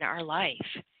for in our life.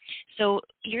 So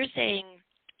you're saying,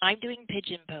 I'm doing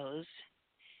pigeon pose,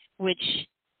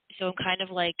 so I'm kind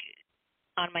of like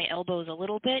on my elbows a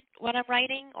little bit when I'm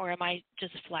writing, or am I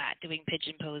just flat doing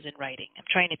pigeon pose and writing? I'm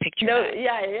trying to picture that.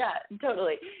 Yeah,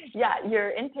 totally. Yeah, you're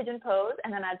in pigeon pose,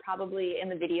 and then I'd probably, in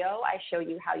the video, I show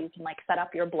you how you can like set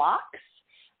up your blocks,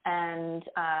 and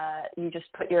you just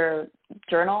put your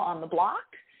journal on the block,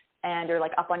 and you're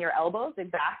like up on your elbows,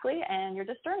 exactly, and you're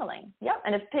just journaling. Yep.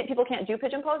 And if people can't do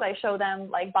pigeon pose, I show them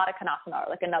like Baddha Konasana, or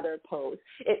like another pose.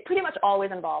 It pretty much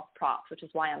always involves props, which is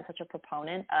why I'm such a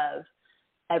proponent of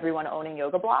everyone owning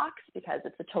yoga blocks, because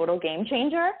it's a total game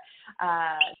changer.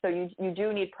 So you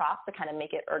do need props to kind of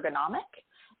make it ergonomic.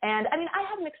 And I mean, I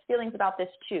have mixed feelings about this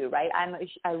too, right?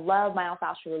 I love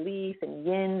myofascial release and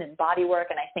yin and body work.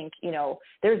 And I think, you know,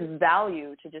 there's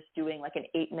value to just doing like an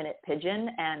 8-minute pigeon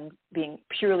and being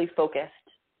purely focused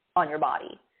on your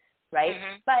body, right?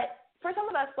 Mm-hmm. But for some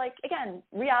of us, like, again,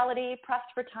 reality,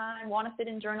 pressed for time, want to sit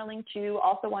in journaling too,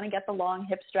 also want to get the long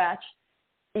hip stretch.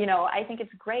 You know, I think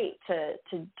it's great to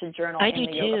journal in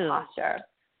the yoga posture.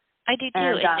 I do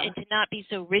too, and to not be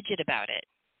so rigid about it.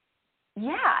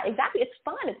 Yeah, exactly. It's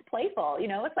fun. It's playful. You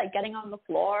know, it's like getting on the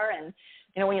floor and,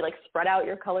 you know, when you like spread out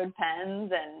your colored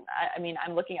pens. And I mean,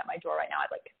 I'm looking at my drawer right now. I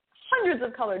have like hundreds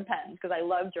of colored pens because I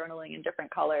love journaling in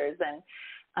different colors.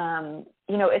 And,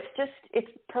 you know,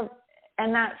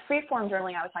 and that free form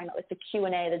journaling I was talking about, like the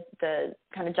Q&A, the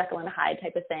kind of Jekyll and Hyde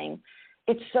type of thing.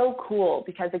 It's so cool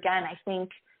because, again, I think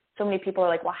so many people are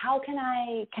like, well, how can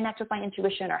I connect with my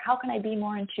intuition, or how can I be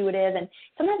more intuitive? And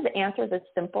sometimes the answer is as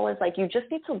simple as like, you just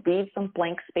need to leave some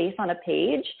blank space on a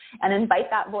page and invite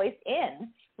that voice in,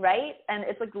 right? And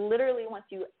it's like literally once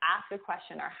you ask a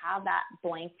question or have that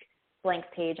blank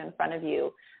page in front of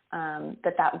you,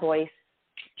 that voice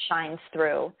shines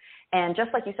through. And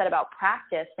just like you said about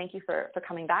practice, thank you for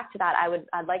coming back to that.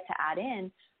 I'd like to add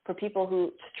in, for people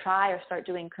who try or start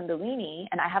doing Kundalini,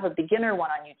 and I have a beginner one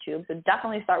on YouTube, so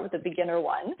definitely start with the beginner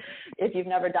one if you've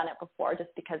never done it before, just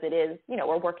because it is, you know,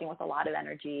 we're working with a lot of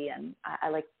energy, and I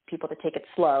like people to take it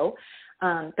slow.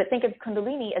 But think of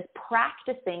Kundalini as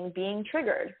practicing being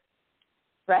triggered,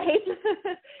 right?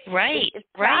 Right. It's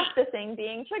practicing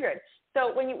being triggered.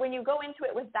 So when you go into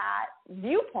it with that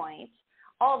viewpoint,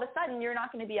 all of a sudden you're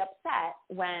not going to be upset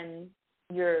when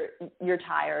you're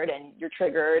tired and you're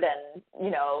triggered and,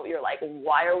 you're like,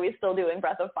 why are we still doing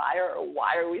Breath of Fire, or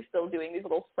why are we still doing these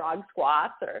little frog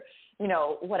squats, or,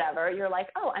 whatever. You're like,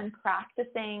 oh, I'm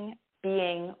practicing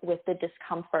being with the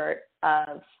discomfort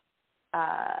of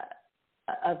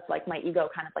like my ego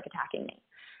kind of like attacking me.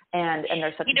 And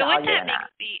there's such value in that.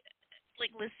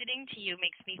 Like, listening to you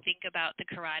makes me think about the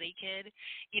Karate Kid,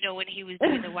 when he was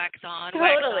doing the wax on,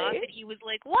 totally. wax off, and he was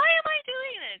like, why am I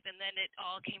doing this? And then it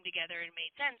all came together and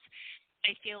made sense.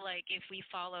 I feel like if we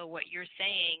follow what you're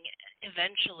saying,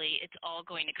 eventually it's all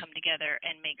going to come together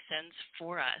and make sense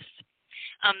for us.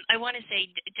 I want to say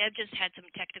Deb just had some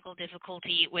technical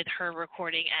difficulty with her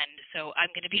recording end, so I'm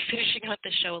going to be finishing out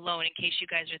the show alone in case you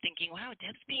guys are thinking, wow,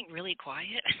 Deb's being really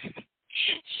quiet.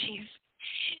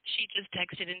 She just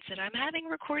texted and said, I'm having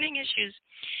recording issues.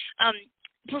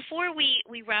 Before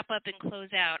we wrap up and close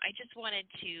out, I just wanted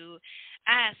to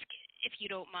ask, if you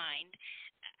don't mind,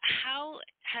 how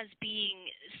has being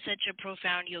such a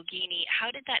profound yogini, how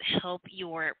did that help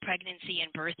your pregnancy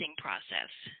and birthing process?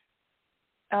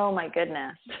 Oh, my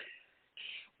goodness.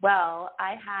 Well,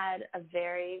 I had a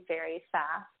very, very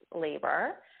fast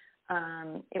labor.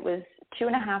 It was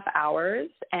 2.5 hours,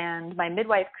 and my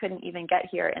midwife couldn't even get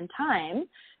here in time.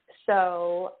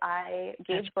 So I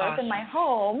gave birth in my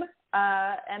home,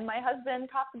 and my husband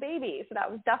caught the baby. So that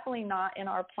was definitely not in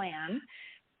our plan.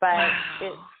 But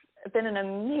it's been an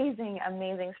amazing,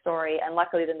 amazing story. And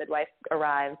luckily the midwife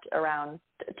arrived around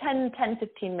 10,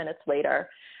 15 minutes later.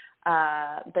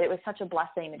 But it was such a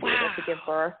blessing to be able to give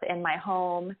birth in my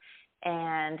home.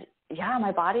 And yeah,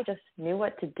 my body just knew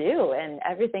what to do, and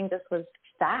everything just was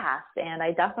fast. And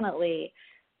I definitely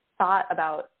thought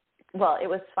about, well, it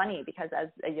was funny because as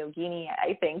a yogini,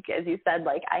 I think, as you said,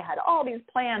 like I had all these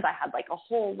plans. I had like a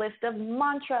whole list of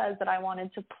mantras that I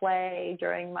wanted to play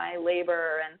during my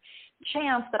labor and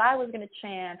chants that I was going to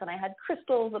chant. And I had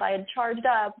crystals that I had charged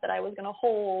up that I was going to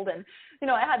hold. And,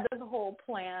 I had this whole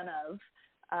plan of,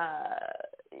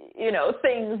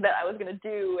 things that I was going to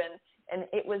do. And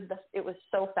it was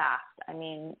so fast. I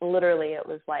mean, literally, it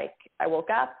was like I woke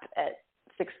up at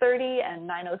 6:30 and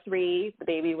 9:03, the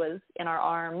baby was in our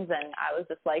arms, and I was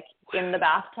just like in the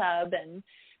bathtub and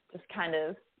just kind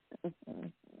of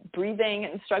breathing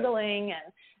and struggling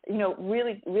and,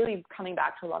 really, really coming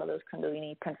back to a lot of those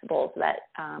Kundalini principles that,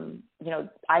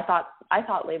 I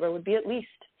thought labor would be at least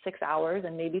 6 hours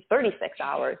and maybe 36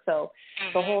 hours. So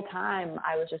the whole time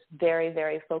I was just very,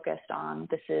 very focused on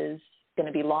this is going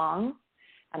to be long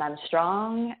and I'm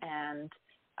strong. And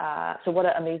so what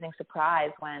an amazing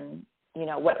surprise when,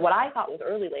 what I thought was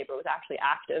early labor was actually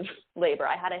active labor.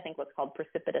 I had, I think, what's called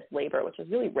precipitous labor, which is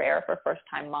really rare for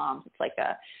first-time moms. It's like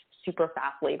a super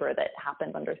fast labor that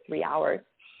happens under 3 hours.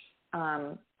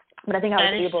 But I think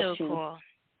I was able to, cool.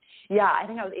 Yeah, I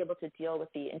think I was able to deal with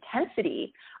the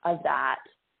intensity of that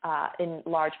in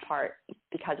large part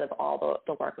because of all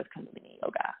the work with Kundalini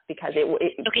Yoga, because there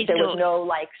was no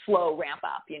like slow ramp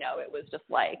up, it was just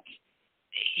like,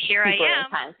 here I am.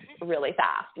 Intense, really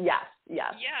fast. Yes.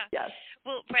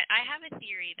 Well, Brett, I have a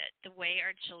theory that the way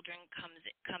our children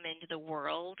come into the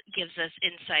world gives us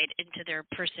insight into their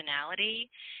personality.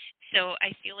 So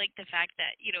I feel like the fact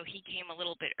that, he came a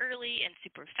little bit early and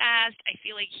super fast, I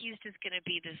feel like he's just going to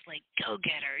be this like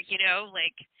go-getter,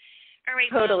 like, all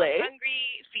right, totally. Mom, I'm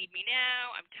hungry, feed me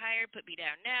now, I'm tired, put me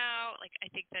down now. Like,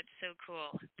 I think that's so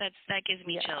cool. That gives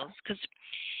me chills. Because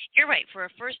you're right, for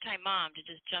a first-time mom to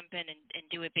just jump in and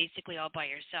do it basically all by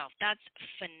yourself, that's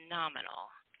phenomenal.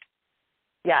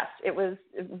 Yes, it was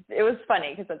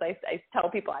funny because as I tell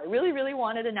people, I really, really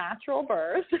wanted a natural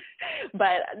birth,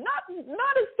 but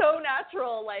not as so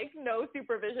natural, like no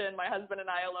supervision, my husband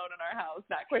and I alone in our house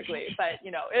that quickly, but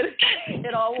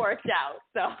it all worked out.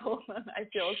 So I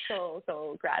feel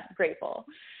so grateful.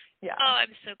 Yeah. Oh,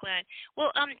 I'm so glad.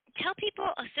 Well, tell people,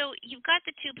 so you've got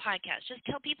the two podcasts. Just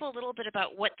tell people a little bit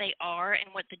about what they are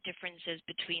and what the difference is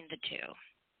between the two.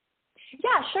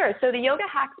 Yeah, sure. So the Yoga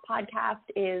Hacks podcast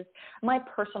is my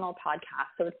personal podcast.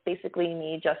 So it's basically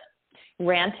me just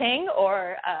ranting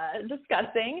or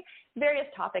discussing various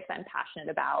topics I'm passionate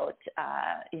about,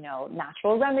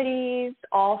 natural remedies,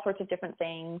 all sorts of different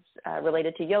things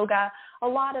related to yoga. A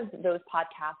lot of those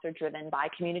podcasts are driven by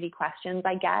community questions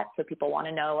I get. So people want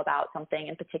to know about something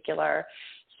in particular.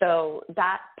 So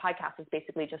that podcast is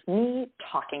basically just me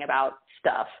talking about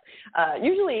stuff,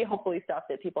 usually hopefully stuff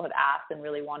that people have asked and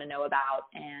really want to know about.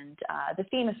 And the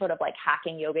theme is sort of like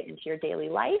hacking yoga into your daily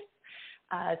life.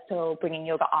 So bringing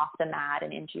yoga off the mat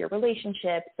and into your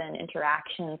relationships and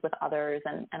interactions with others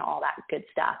and all that good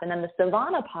stuff. And then the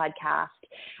Savannah podcast,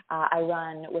 I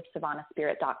run with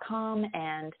SavannahSpirit.com.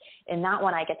 And in that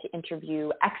one, I get to interview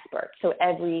experts. So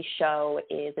every show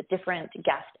is a different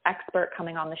guest expert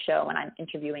coming on the show, and I'm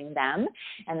interviewing them.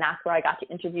 And that's where I got to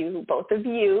interview both of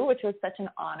you, which was such an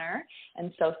honor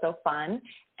and so fun.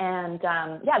 And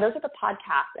those are the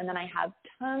podcasts. And then I have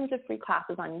tons of free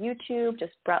classes on YouTube,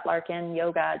 just Brett Larkin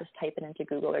Yoga, just type it into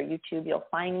Google or YouTube, you'll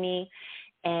find me.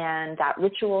 And that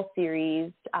ritual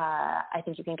series, I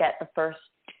think you can get the first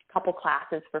couple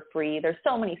classes for free. There's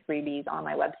so many freebies on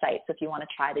my website. So if you want to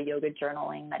try the yoga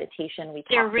journaling meditation we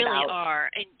talked about. There really are.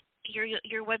 And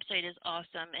your website is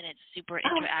awesome, and it's super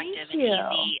interactive and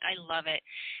easy. I love it.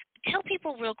 Tell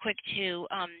people real quick, too,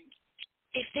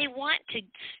 if they want to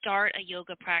start a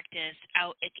yoga practice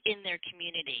out in their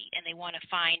community and they want to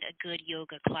find a good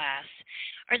yoga class,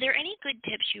 are there any good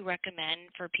tips you recommend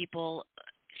for people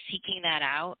seeking that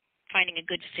out, finding a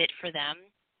good fit for them?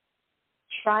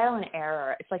 Trial and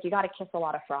error. It's like you got to kiss a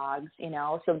lot of frogs,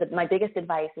 So my biggest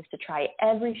advice is to try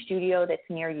every studio that's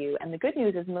near you. And the good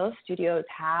news is most studios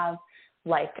have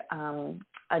like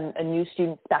a new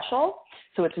student special.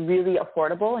 So it's really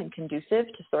affordable and conducive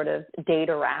to sort of date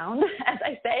around, as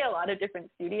I say, a lot of different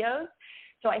studios.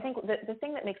 So I think the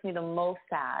thing that makes me the most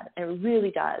sad, and it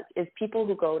really does, is people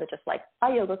who go to just like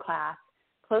a yoga class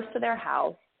close to their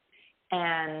house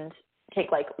and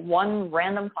take like one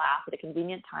random class at a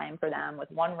convenient time for them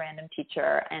with one random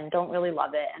teacher and don't really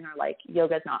love it and are like,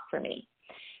 yoga's not for me.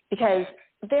 Because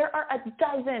there are a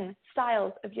dozen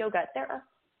styles of yoga. There are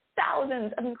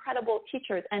thousands of incredible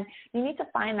teachers, and you need to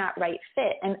find that right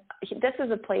fit. And this is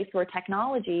a place where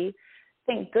technology,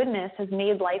 thank goodness, has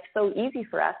made life so easy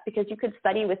for us, because you could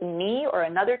study with me or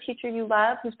another teacher you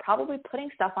love who's probably putting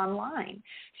stuff online.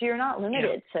 So you're not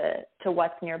limited to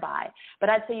what's nearby. But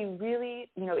I'd say you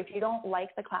really, if you don't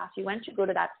like the class you went to, go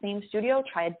to that same studio,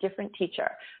 try a different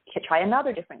teacher, try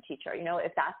another different teacher.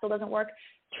 If that still doesn't work,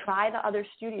 try the other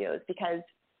studios, because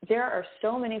there are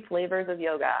so many flavors of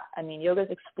yoga. I mean, yoga's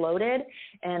exploded,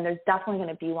 and there's definitely going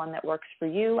to be one that works for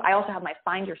you. I also have my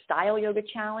Find Your Style Yoga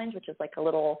Challenge, which is like a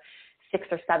little 6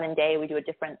 or 7 day. We do a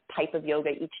different type of yoga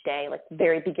each day, like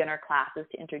very beginner classes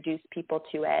to introduce people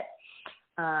to it.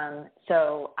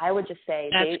 So I would just say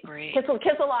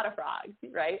kiss a lot of frogs,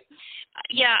 right?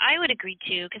 Yeah, I would agree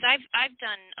too, because I've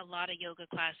done a lot of yoga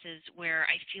classes where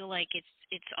I feel like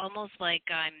it's almost like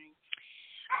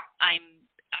I'm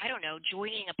I don't know,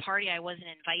 joining a party I wasn't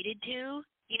invited to.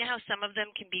 You know how some of them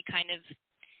can be kind of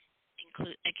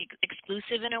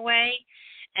exclusive in a way?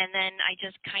 And then I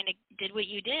just kind of did what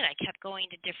you did. I kept going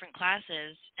to different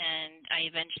classes, and I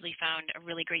eventually found a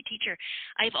really great teacher.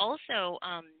 I've also,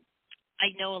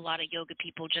 I know a lot of yoga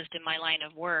people just in my line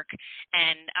of work,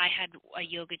 and I had a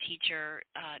yoga teacher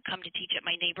come to teach at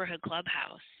my neighborhood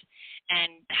clubhouse,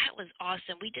 and that was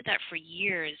awesome. We did that for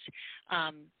years.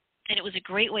 And it was a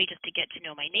great way just to get to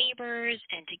know my neighbors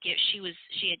and to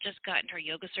she had just gotten her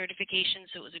yoga certification,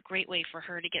 so it was a great way for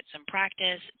her to get some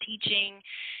practice teaching.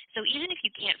 So even if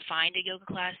you can't find a yoga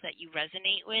class that you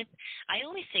resonate with, I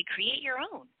always say create your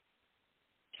own.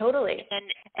 Totally. And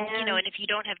if you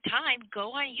don't have time,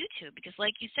 go on YouTube, because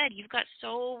like you said, you've got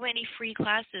so many free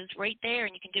classes right there,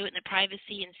 and you can do it in the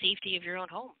privacy and safety of your own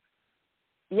home.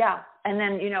 Yeah. And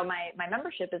then, my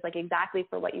membership is like exactly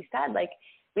for what you said. Like,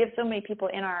 we have so many people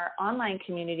in our online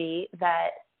community that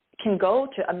can go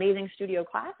to amazing studio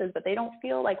classes, but they don't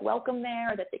feel like welcome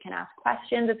there, that they can ask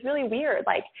questions. It's really weird.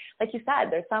 Like you said,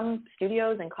 there's some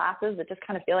studios and classes that just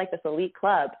kind of feel like this elite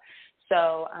club.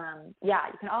 So, you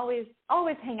can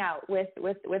always hang out with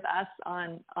us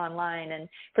online. And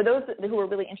for those who are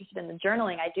really interested in the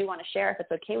journaling, I do want to share, if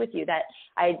it's okay with you, that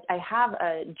I have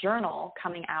a journal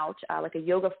coming out, like a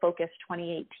yoga-focused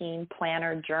 2018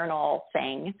 planner journal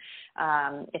thing.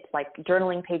 It's like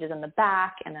journaling pages in the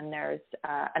back, and then there's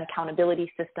an accountability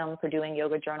system for doing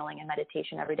yoga journaling and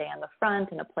meditation every day on the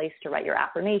front, and a place to write your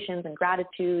affirmations and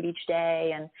gratitude each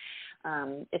day.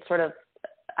 And it's sort of,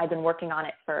 I've been working on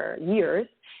it for years,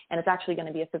 and it's actually going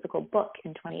to be a physical book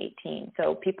in 2018.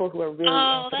 So people who are really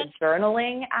into the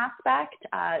journaling aspect,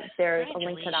 there's a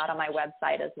link to that on my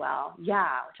website as well. Yeah,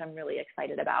 which I'm really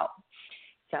excited about.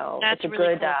 So that's it's a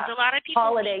really good cool, a lot of people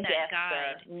holiday need that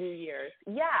guide. For New Year's.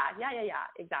 Yeah,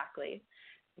 exactly.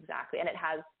 And it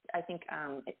has, I think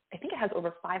it has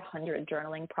over 500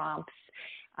 journaling prompts,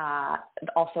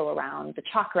 also around the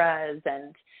chakras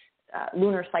and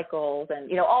lunar cycles and,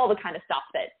 all the kind of stuff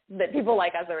that people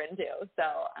like us are into. So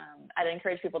I'd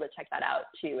encourage people to check that out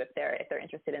too, if they're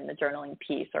interested in the journaling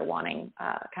piece or wanting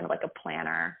kind of like a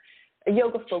planner a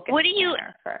yoga-focused What do you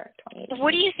planner for 2018.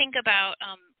 What do you think about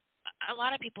a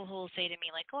lot of people who will say to me,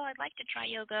 like, oh, I'd like to try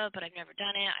yoga, but I've never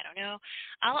done it. I don't know.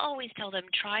 I'll always tell them,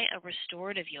 try a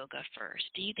restorative yoga first.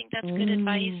 Do you think that's good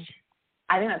advice?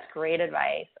 I think that's great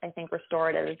advice. I think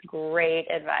restorative is great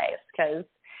advice because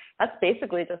that's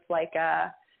basically just like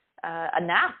a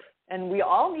nap, and we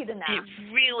all need a nap.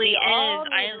 It really is.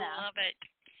 I love it.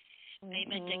 I'm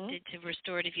addicted to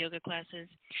restorative yoga classes.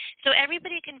 So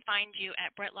everybody can find you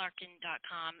at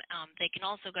brettlarkin.com. They can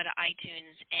also go to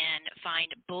iTunes and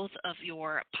find both of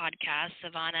your podcasts,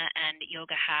 Savannah and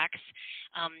Yoga Hacks.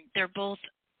 They're both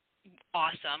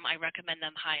awesome. I recommend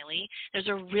them highly. There's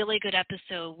a really good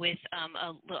episode with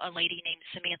a lady named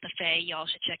Samantha Fay. Y'all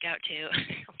should check out too.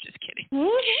 I'm just kidding.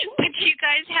 But you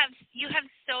guys have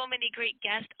so many great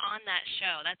guests on that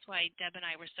show. That's why Deb and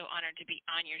I were so honored to be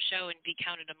on your show and be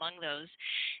counted among those.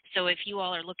 So if you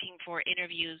all are looking for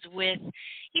interviews with,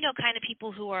 kind of people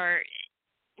who are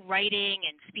writing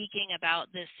and speaking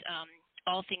about this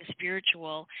all things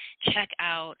spiritual, check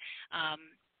out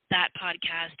that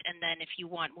podcast. And then if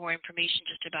you want more information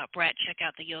just about Brett, check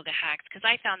out the Yoga Hacks, because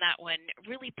I found that one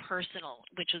really personal,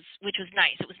 which was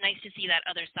nice. It was nice to see that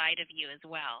other side of you as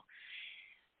well.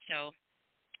 So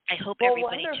I hope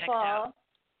everybody checks out.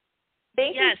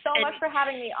 Thank you so much for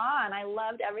having me on. I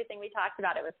loved everything we talked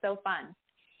about. It was so fun.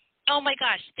 Oh, my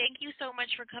gosh. Thank you so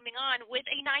much for coming on with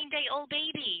a 9-day-old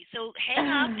baby. So hang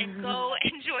up and go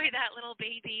enjoy that little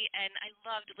baby. And I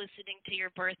loved listening to your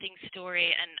birthing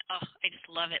story. And, I just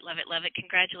love it, love it, love it.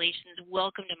 Congratulations.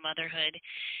 Welcome to motherhood.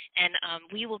 And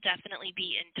we will definitely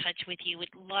be in touch with you. We'd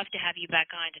love to have you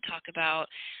back on to talk about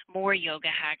more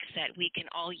yoga hacks that we can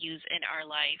all use in our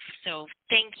life. So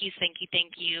thank you, thank you,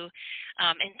 thank you.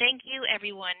 And thank you,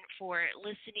 everyone, for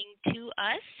listening to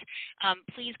us.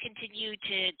 Please continue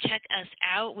to check us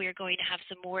out. We're going to have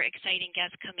some more exciting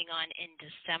guests coming on in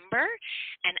December.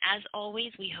 And as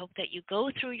always, we hope that you go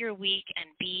through your week and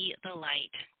be the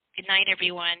light. Good night,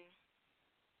 everyone.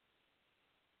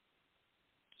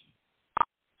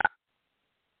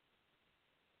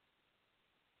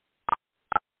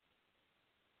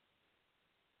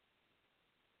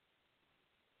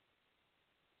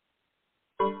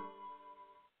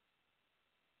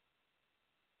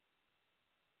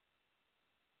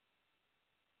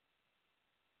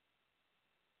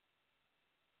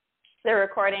 The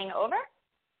recording over?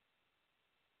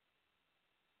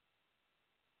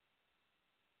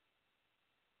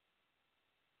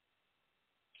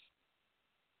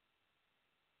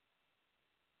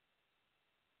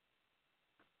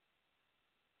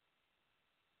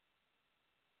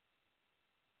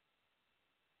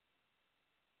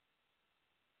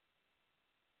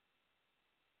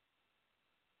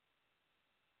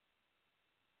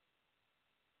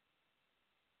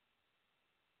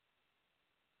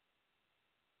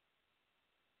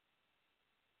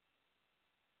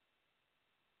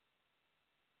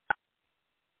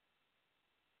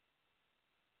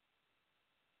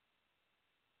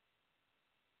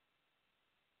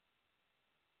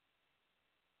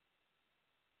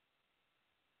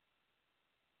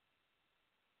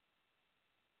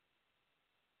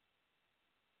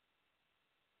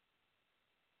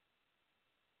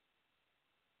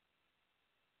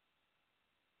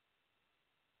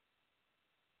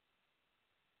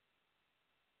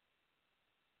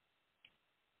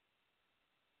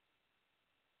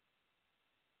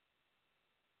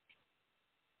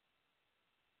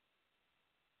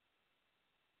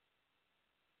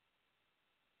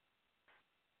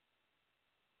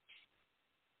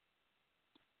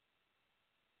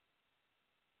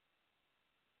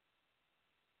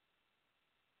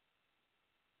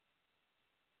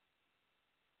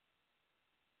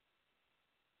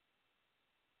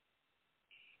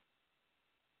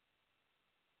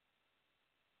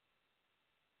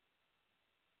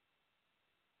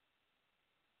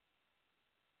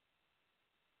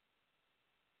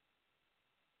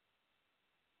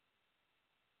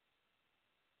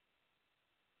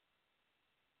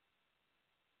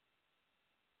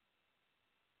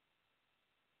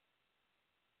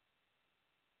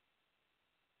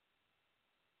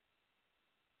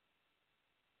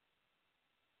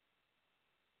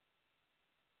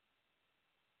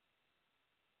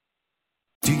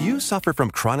 Do you suffer from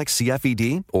chronic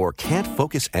CFED or can't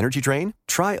focus energy drain?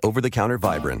 Try over-the-counter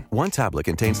Vibrant. One tablet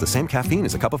contains the same caffeine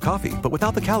as a cup of coffee, but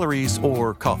without the calories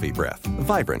or coffee breath.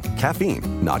 Vibrant.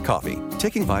 Caffeine, not coffee.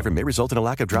 Taking Vibrant may result in a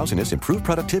lack of drowsiness, improved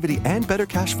productivity, and better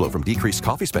cash flow from decreased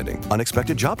coffee spending.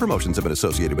 Unexpected job promotions have been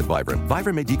associated with Vibrant.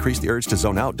 Vibrant may decrease the urge to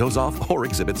zone out, doze off, or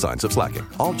exhibit signs of slacking.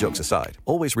 All jokes aside,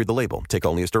 always read the label, take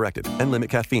only as directed, and limit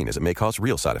caffeine as it may cause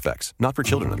real side effects. Not for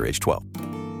children under age 12.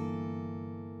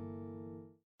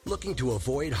 Looking to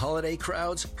avoid holiday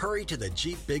crowds? Hurry to the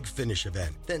Jeep Big Finish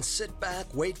event. Then sit back,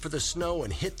 wait for the snow,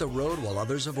 and hit the road while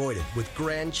others avoid it with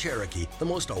Grand Cherokee, the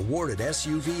most awarded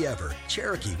SUV ever.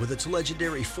 Cherokee with its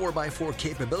legendary 4x4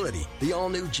 capability, the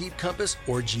all-new Jeep Compass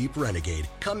or Jeep Renegade.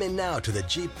 Come in now to the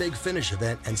Jeep Big Finish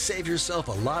event and save yourself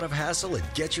a lot of hassle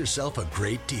and get yourself a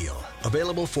great deal.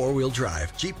 Available four-wheel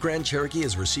drive, Jeep Grand Cherokee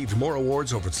has received more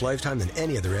awards over its lifetime than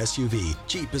any other SUV.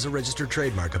 Jeep is a registered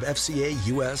trademark of FCA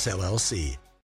US LLC.